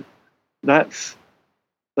 and so that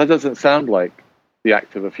doesn't sound like the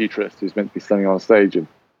act of a futurist who's meant to be standing on stage and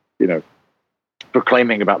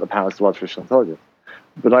proclaiming about the powers of artificial intelligence,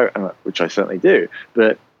 which I certainly do,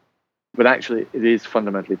 but actually it is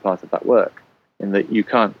fundamentally part of that work in that you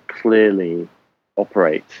can't clearly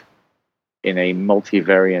operate in a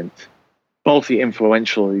multivariant,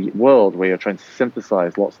 multi-influential world where you're trying to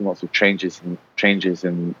synthesize lots and lots of changes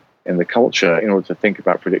in the culture in order to think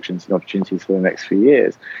about predictions and opportunities for the next few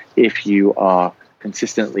years, if you are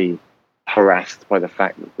consistently harassed by the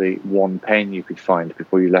fact that the one pen you could find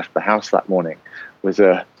before you left the house that morning was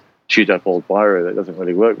a chewed up old biro that doesn't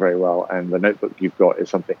really work very well, and the notebook you've got is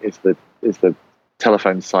the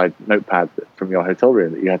telephone side notepad from your hotel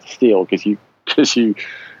room that you had to steal because you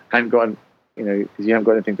haven't got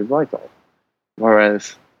anything to write on.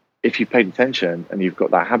 Whereas if you paid attention and you've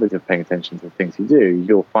got that habit of paying attention to the things you do,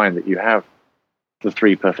 you'll find that you have the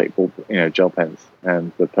 3 perfect gel pens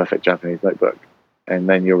and the perfect Japanese notebook, and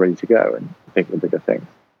then you're ready to go and think of bigger things.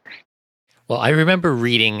 Well, I remember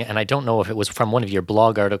reading, and I don't know if it was from one of your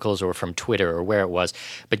blog articles or from Twitter or where it was,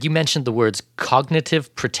 but you mentioned the words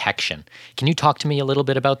cognitive protection. Can you talk to me a little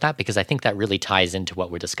bit about that? Because I think that really ties into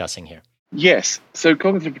what we're discussing here. Yes. So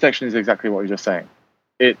cognitive protection is exactly what you're just saying.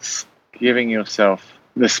 It's giving yourself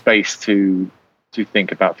the space to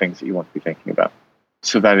think about things that you want to be thinking about.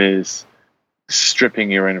 So that is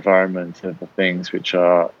stripping your environment of the things which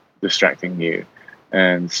are distracting you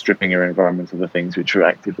and stripping your environment of the things which are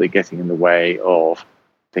actively getting in the way of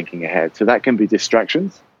thinking ahead. So that can be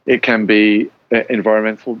distractions. It can be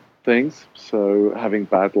environmental things. So having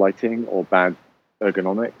bad lighting or bad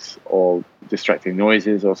ergonomics or distracting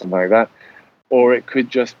noises or something like that. Or it could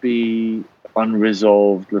just be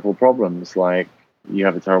unresolved little problems like you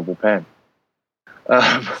have a terrible pen.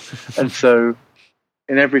 And so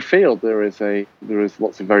in every field there is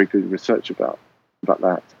lots of very good research about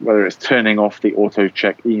that, whether it's turning off the auto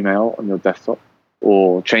check email on your desktop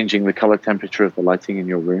or changing the color temperature of the lighting in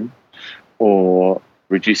your room or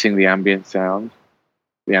reducing the ambient sound,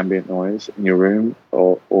 the ambient noise in your room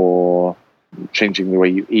or changing the way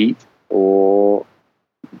you eat or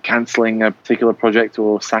canceling a particular project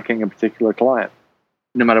or sacking a particular client,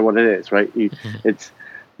 no matter what it is, right?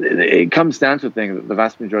 It comes down to a thing that the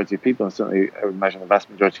vast majority of people, and certainly I would imagine the vast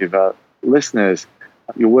majority of our listeners,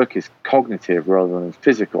 your work is cognitive rather than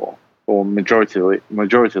physical, or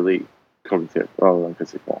majoritarily cognitive rather than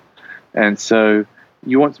physical. And so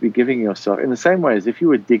you want to be giving yourself, in the same way as if you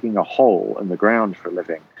were digging a hole in the ground for a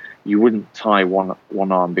living, you wouldn't tie one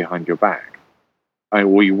arm behind your back,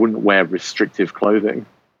 or you wouldn't wear restrictive clothing,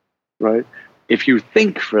 right? If you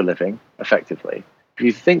think for a living, effectively,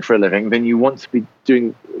 then you want to be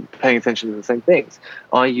paying attention to the same things.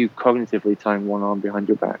 Are you cognitively tying one arm behind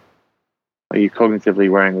your back? Are you cognitively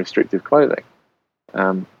wearing restrictive clothing?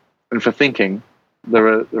 And for thinking,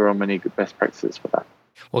 there are many good best practices for that.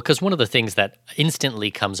 Well, because one of the things that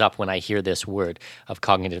instantly comes up when I hear this word of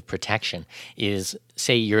cognitive protection is,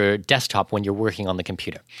 say, your desktop when you're working on the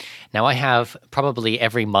computer. Now, I have probably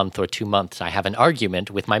every month or 2 months, I have an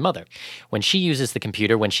argument with my mother. When she uses the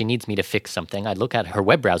computer, when she needs me to fix something, I look at her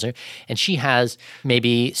web browser, and she has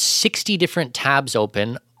maybe 60 different tabs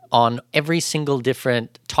open on every single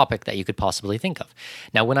different topic that you could possibly think of.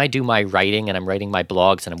 Now, when I do my writing and I'm writing my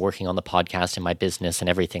blogs and I'm working on the podcast and my business and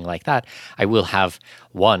everything like that, I will have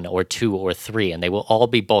 1 or 2 or 3, and they will all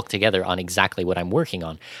be bulked together on exactly what I'm working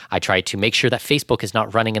on. I try to make sure that Facebook is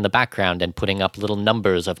not running in the background and putting up little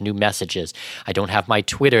numbers of new messages. I don't have my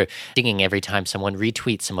Twitter dinging every time someone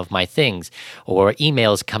retweets some of my things, or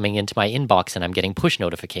emails coming into my inbox and I'm getting push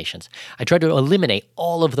notifications. I try to eliminate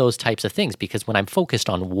all of those types of things because when I'm focused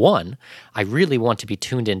on one, I really want to be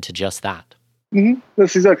tuned into just that. Mm-hmm.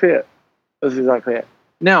 That's exactly it.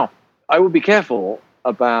 Now, I would be careful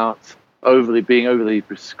about being overly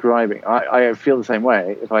prescribing. I feel the same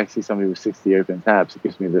way. If I see somebody with 60 open tabs, it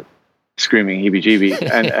gives me the screaming heebie-jeebies.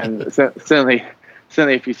 and certainly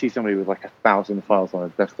if you see somebody with like 1,000 files on a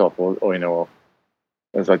desktop, or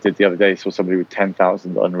as I did the other day, saw somebody with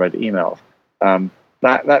 10,000 unread emails.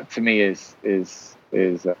 That to me is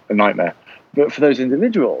a nightmare. But for those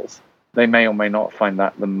individuals, they may or may not find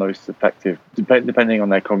that the most effective, depending on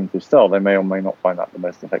their cognitive style, they may or may not find that the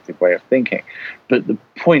most effective way of thinking. But the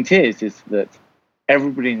point is that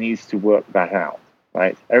everybody needs to work that out,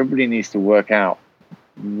 right? Everybody needs to work out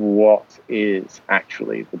what is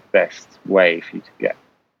actually the best way for you to get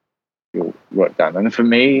your work done. And for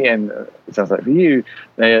me, and it sounds like for you,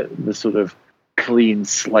 the sort of clean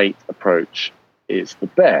slate approach is the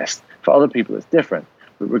best. For other people, it's different.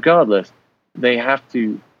 But regardless, you have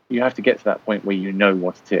to get to that point where you know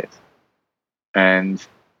what it is, and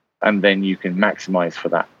then you can maximize for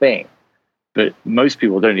that thing. But most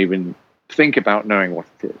people don't even think about knowing what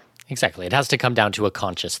it is. Exactly. It has to come down to a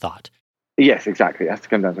conscious thought. Yes, exactly. It has to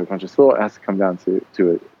come down to a conscious thought. It has to come down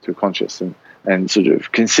to a conscious and sort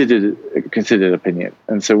of considered opinion.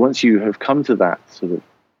 And so once you have come to that sort of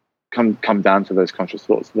come down to those conscious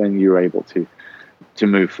thoughts, then you're able to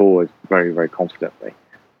move forward very, very confidently.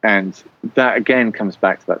 And that again comes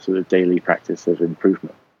back to that sort of daily practice of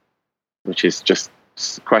improvement, which is just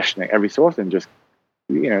questioning every so often, just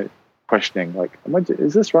questioning like,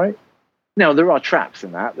 is this right? Now there are traps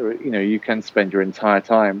in that. You can spend your entire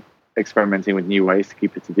time experimenting with new ways to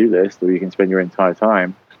keep a to-do list, or you can spend your entire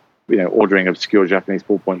time, ordering obscure Japanese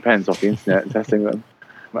ballpoint pens off the internet and testing them,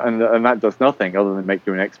 and that does nothing other than make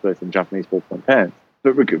you an expert in Japanese ballpoint pens.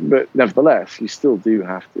 But nevertheless, you still do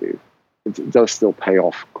have to. It does still pay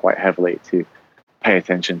off quite heavily to pay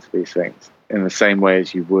attention to these things in the same way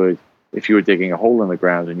as you would if you were digging a hole in the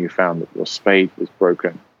ground and you found that your spade was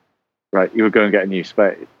broken, right? You would go and get a new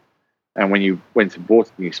spade. And when you went and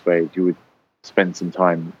bought a new spade, you would spend some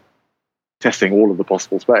time testing all of the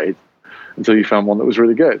possible spades until you found one that was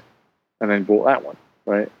really good, and then bought that one,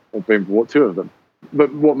 right? Or maybe bought 2 of them.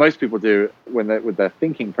 But what most people do with their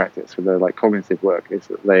thinking practice, with their like cognitive work, is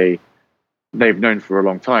that they've known for a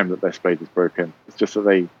long time that their spade is broken. It's just that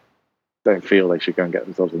they don't feel they should go and get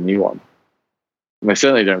themselves a new one. And they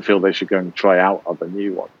certainly don't feel they should go and try out other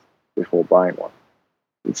new ones before buying one.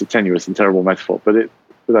 It's a tenuous and terrible metaphor, but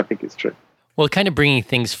I think it's true. Well, kind of bringing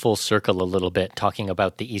things full circle a little bit, talking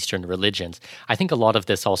about the Eastern religions, I think a lot of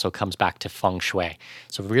this also comes back to feng shui.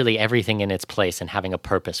 So really everything in its place and having a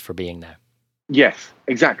purpose for being there. Yes,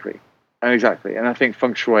 exactly. And I think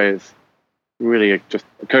feng shui is really just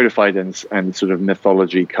codified and sort of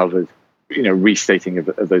mythology covered, restating of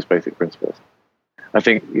those basic principles. I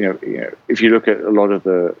think, if you look at a lot of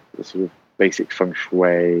the sort of basic feng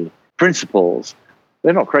shui principles,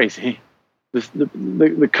 they're not crazy.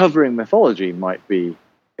 The covering mythology might be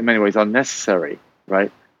in many ways unnecessary,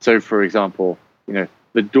 right? So, for example,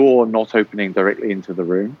 the door not opening directly into the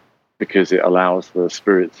room because it allows the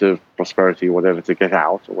spirits of prosperity or whatever to get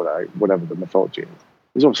out, or whatever the mythology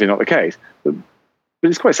is obviously not the case. But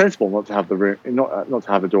it's quite sensible not to have the room, not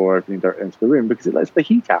to have a door opening directly into the room, because it lets the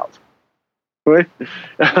heat out, right?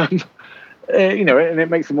 And it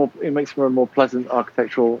makes for a more pleasant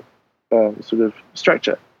architectural sort of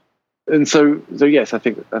structure. And so yes, I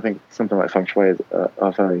think something like feng shui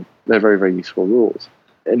they're very, very useful rules.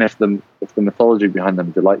 And if the mythology behind them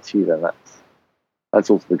delights you, then that's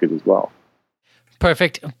also the good as well.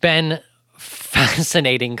 Perfect. Ben,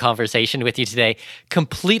 fascinating conversation with you today.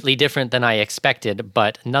 Completely different than I expected,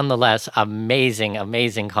 but nonetheless, amazing,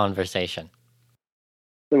 amazing conversation.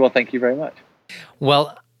 Well, thank you very much.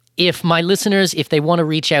 Well, if my listeners, if they want to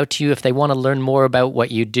reach out to you, if they want to learn more about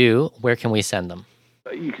what you do, where can we send them?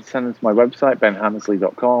 You can send them to my website,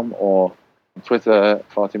 benhammersley.com, or on Twitter,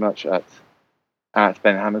 far too much, at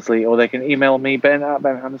Ben Hammersley, or they can email me,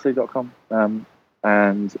 ben@benhammersley.com.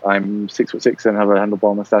 And I'm 6'6" and have a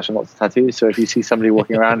handlebar mustache and lots of tattoos. So if you see somebody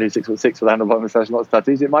walking around who's 6'6" with a handlebar mustache and lots of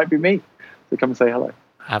tattoos, it might be me. So come and say hello.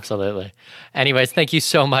 Absolutely. Anyways, thank you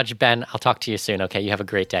so much, Ben. I'll talk to you soon. Okay, you have a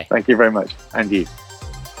great day. Thank you very much. And you.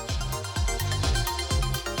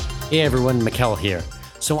 Hey everyone, Mikkel here.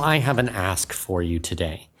 So I have an ask for you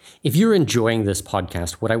today. If you're enjoying this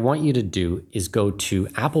podcast, what I want you to do is go to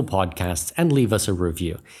Apple Podcasts and leave us a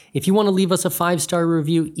review. If you want to leave us a 5-star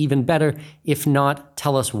review, even better. If not,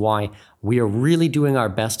 tell us why. We are really doing our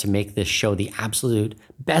best to make this show the absolute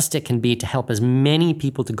best it can be to help as many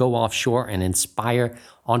people to go offshore and inspire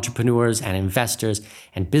entrepreneurs and investors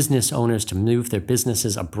and business owners to move their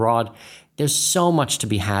businesses abroad. There's so much to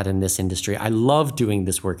be had in this industry. I love doing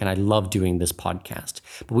this work and I love doing this podcast,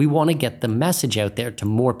 but we want to get the message out there to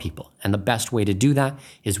more people. And the best way to do that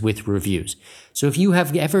is with reviews. So if you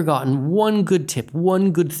have ever gotten one good tip,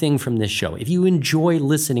 one good thing from this show, if you enjoy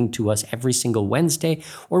listening to us every single Wednesday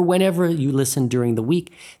or whenever you listen during the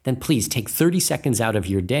week, then please take 30 seconds out of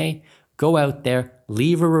your day, go out there,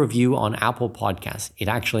 leave a review on Apple Podcasts. It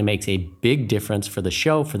actually makes a big difference for the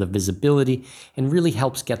show, for the visibility, and really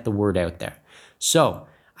helps get the word out there. So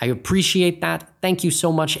I appreciate that. Thank you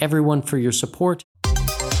so much, everyone, for your support.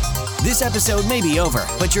 This episode may be over,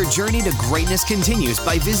 but your journey to greatness continues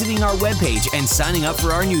by visiting our webpage and signing up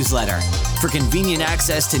for our newsletter. For convenient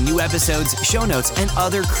access to new episodes, show notes, and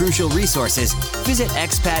other crucial resources, visit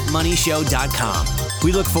expatmoneyshow.com.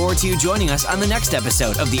 We look forward to you joining us on the next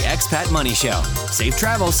episode of the Expat Money Show. Safe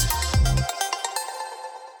travels.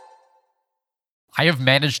 I have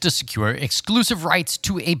managed to secure exclusive rights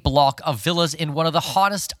to a block of villas in one of the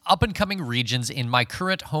hottest up-and-coming regions in my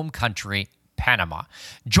current home country, Panama.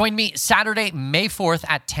 Join me Saturday, May 4th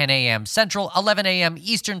at 10 a.m. Central, 11 a.m.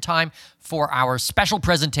 Eastern Time for our special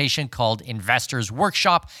presentation called Investors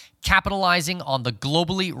Workshop, capitalizing on the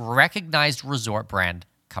globally recognized resort brand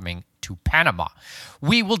coming to Panama.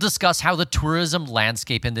 We will discuss how the tourism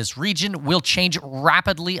landscape in this region will change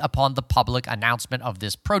rapidly upon the public announcement of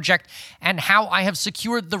this project, and how I have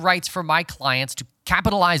secured the rights for my clients to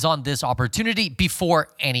capitalize on this opportunity before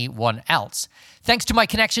anyone else. Thanks to my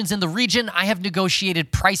connections in the region, I have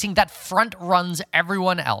negotiated pricing that front runs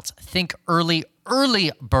everyone else. Think early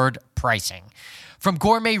bird pricing. From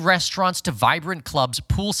gourmet restaurants to vibrant clubs,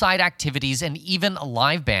 poolside activities, and even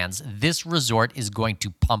live bands, this resort is going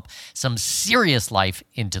to pump some serious life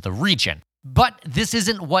into the region. But this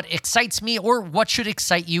isn't what excites me or what should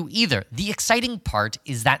excite you either. The exciting part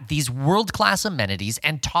is that these world-class amenities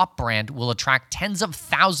and top brand will attract tens of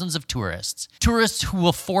thousands of tourists. Tourists who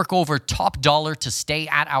will fork over top dollar to stay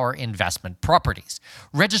at our investment properties.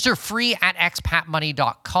 Register free at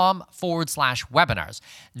expatmoney.com/webinars.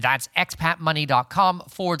 That's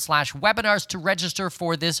expatmoney.com/webinars to register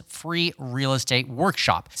for this free real estate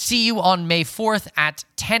workshop. See you on May 4th at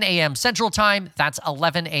 10 a.m. Central Time. That's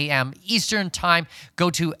 11 a.m. Eastern Time. Go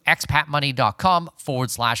to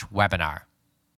expatmoney.com/webinar.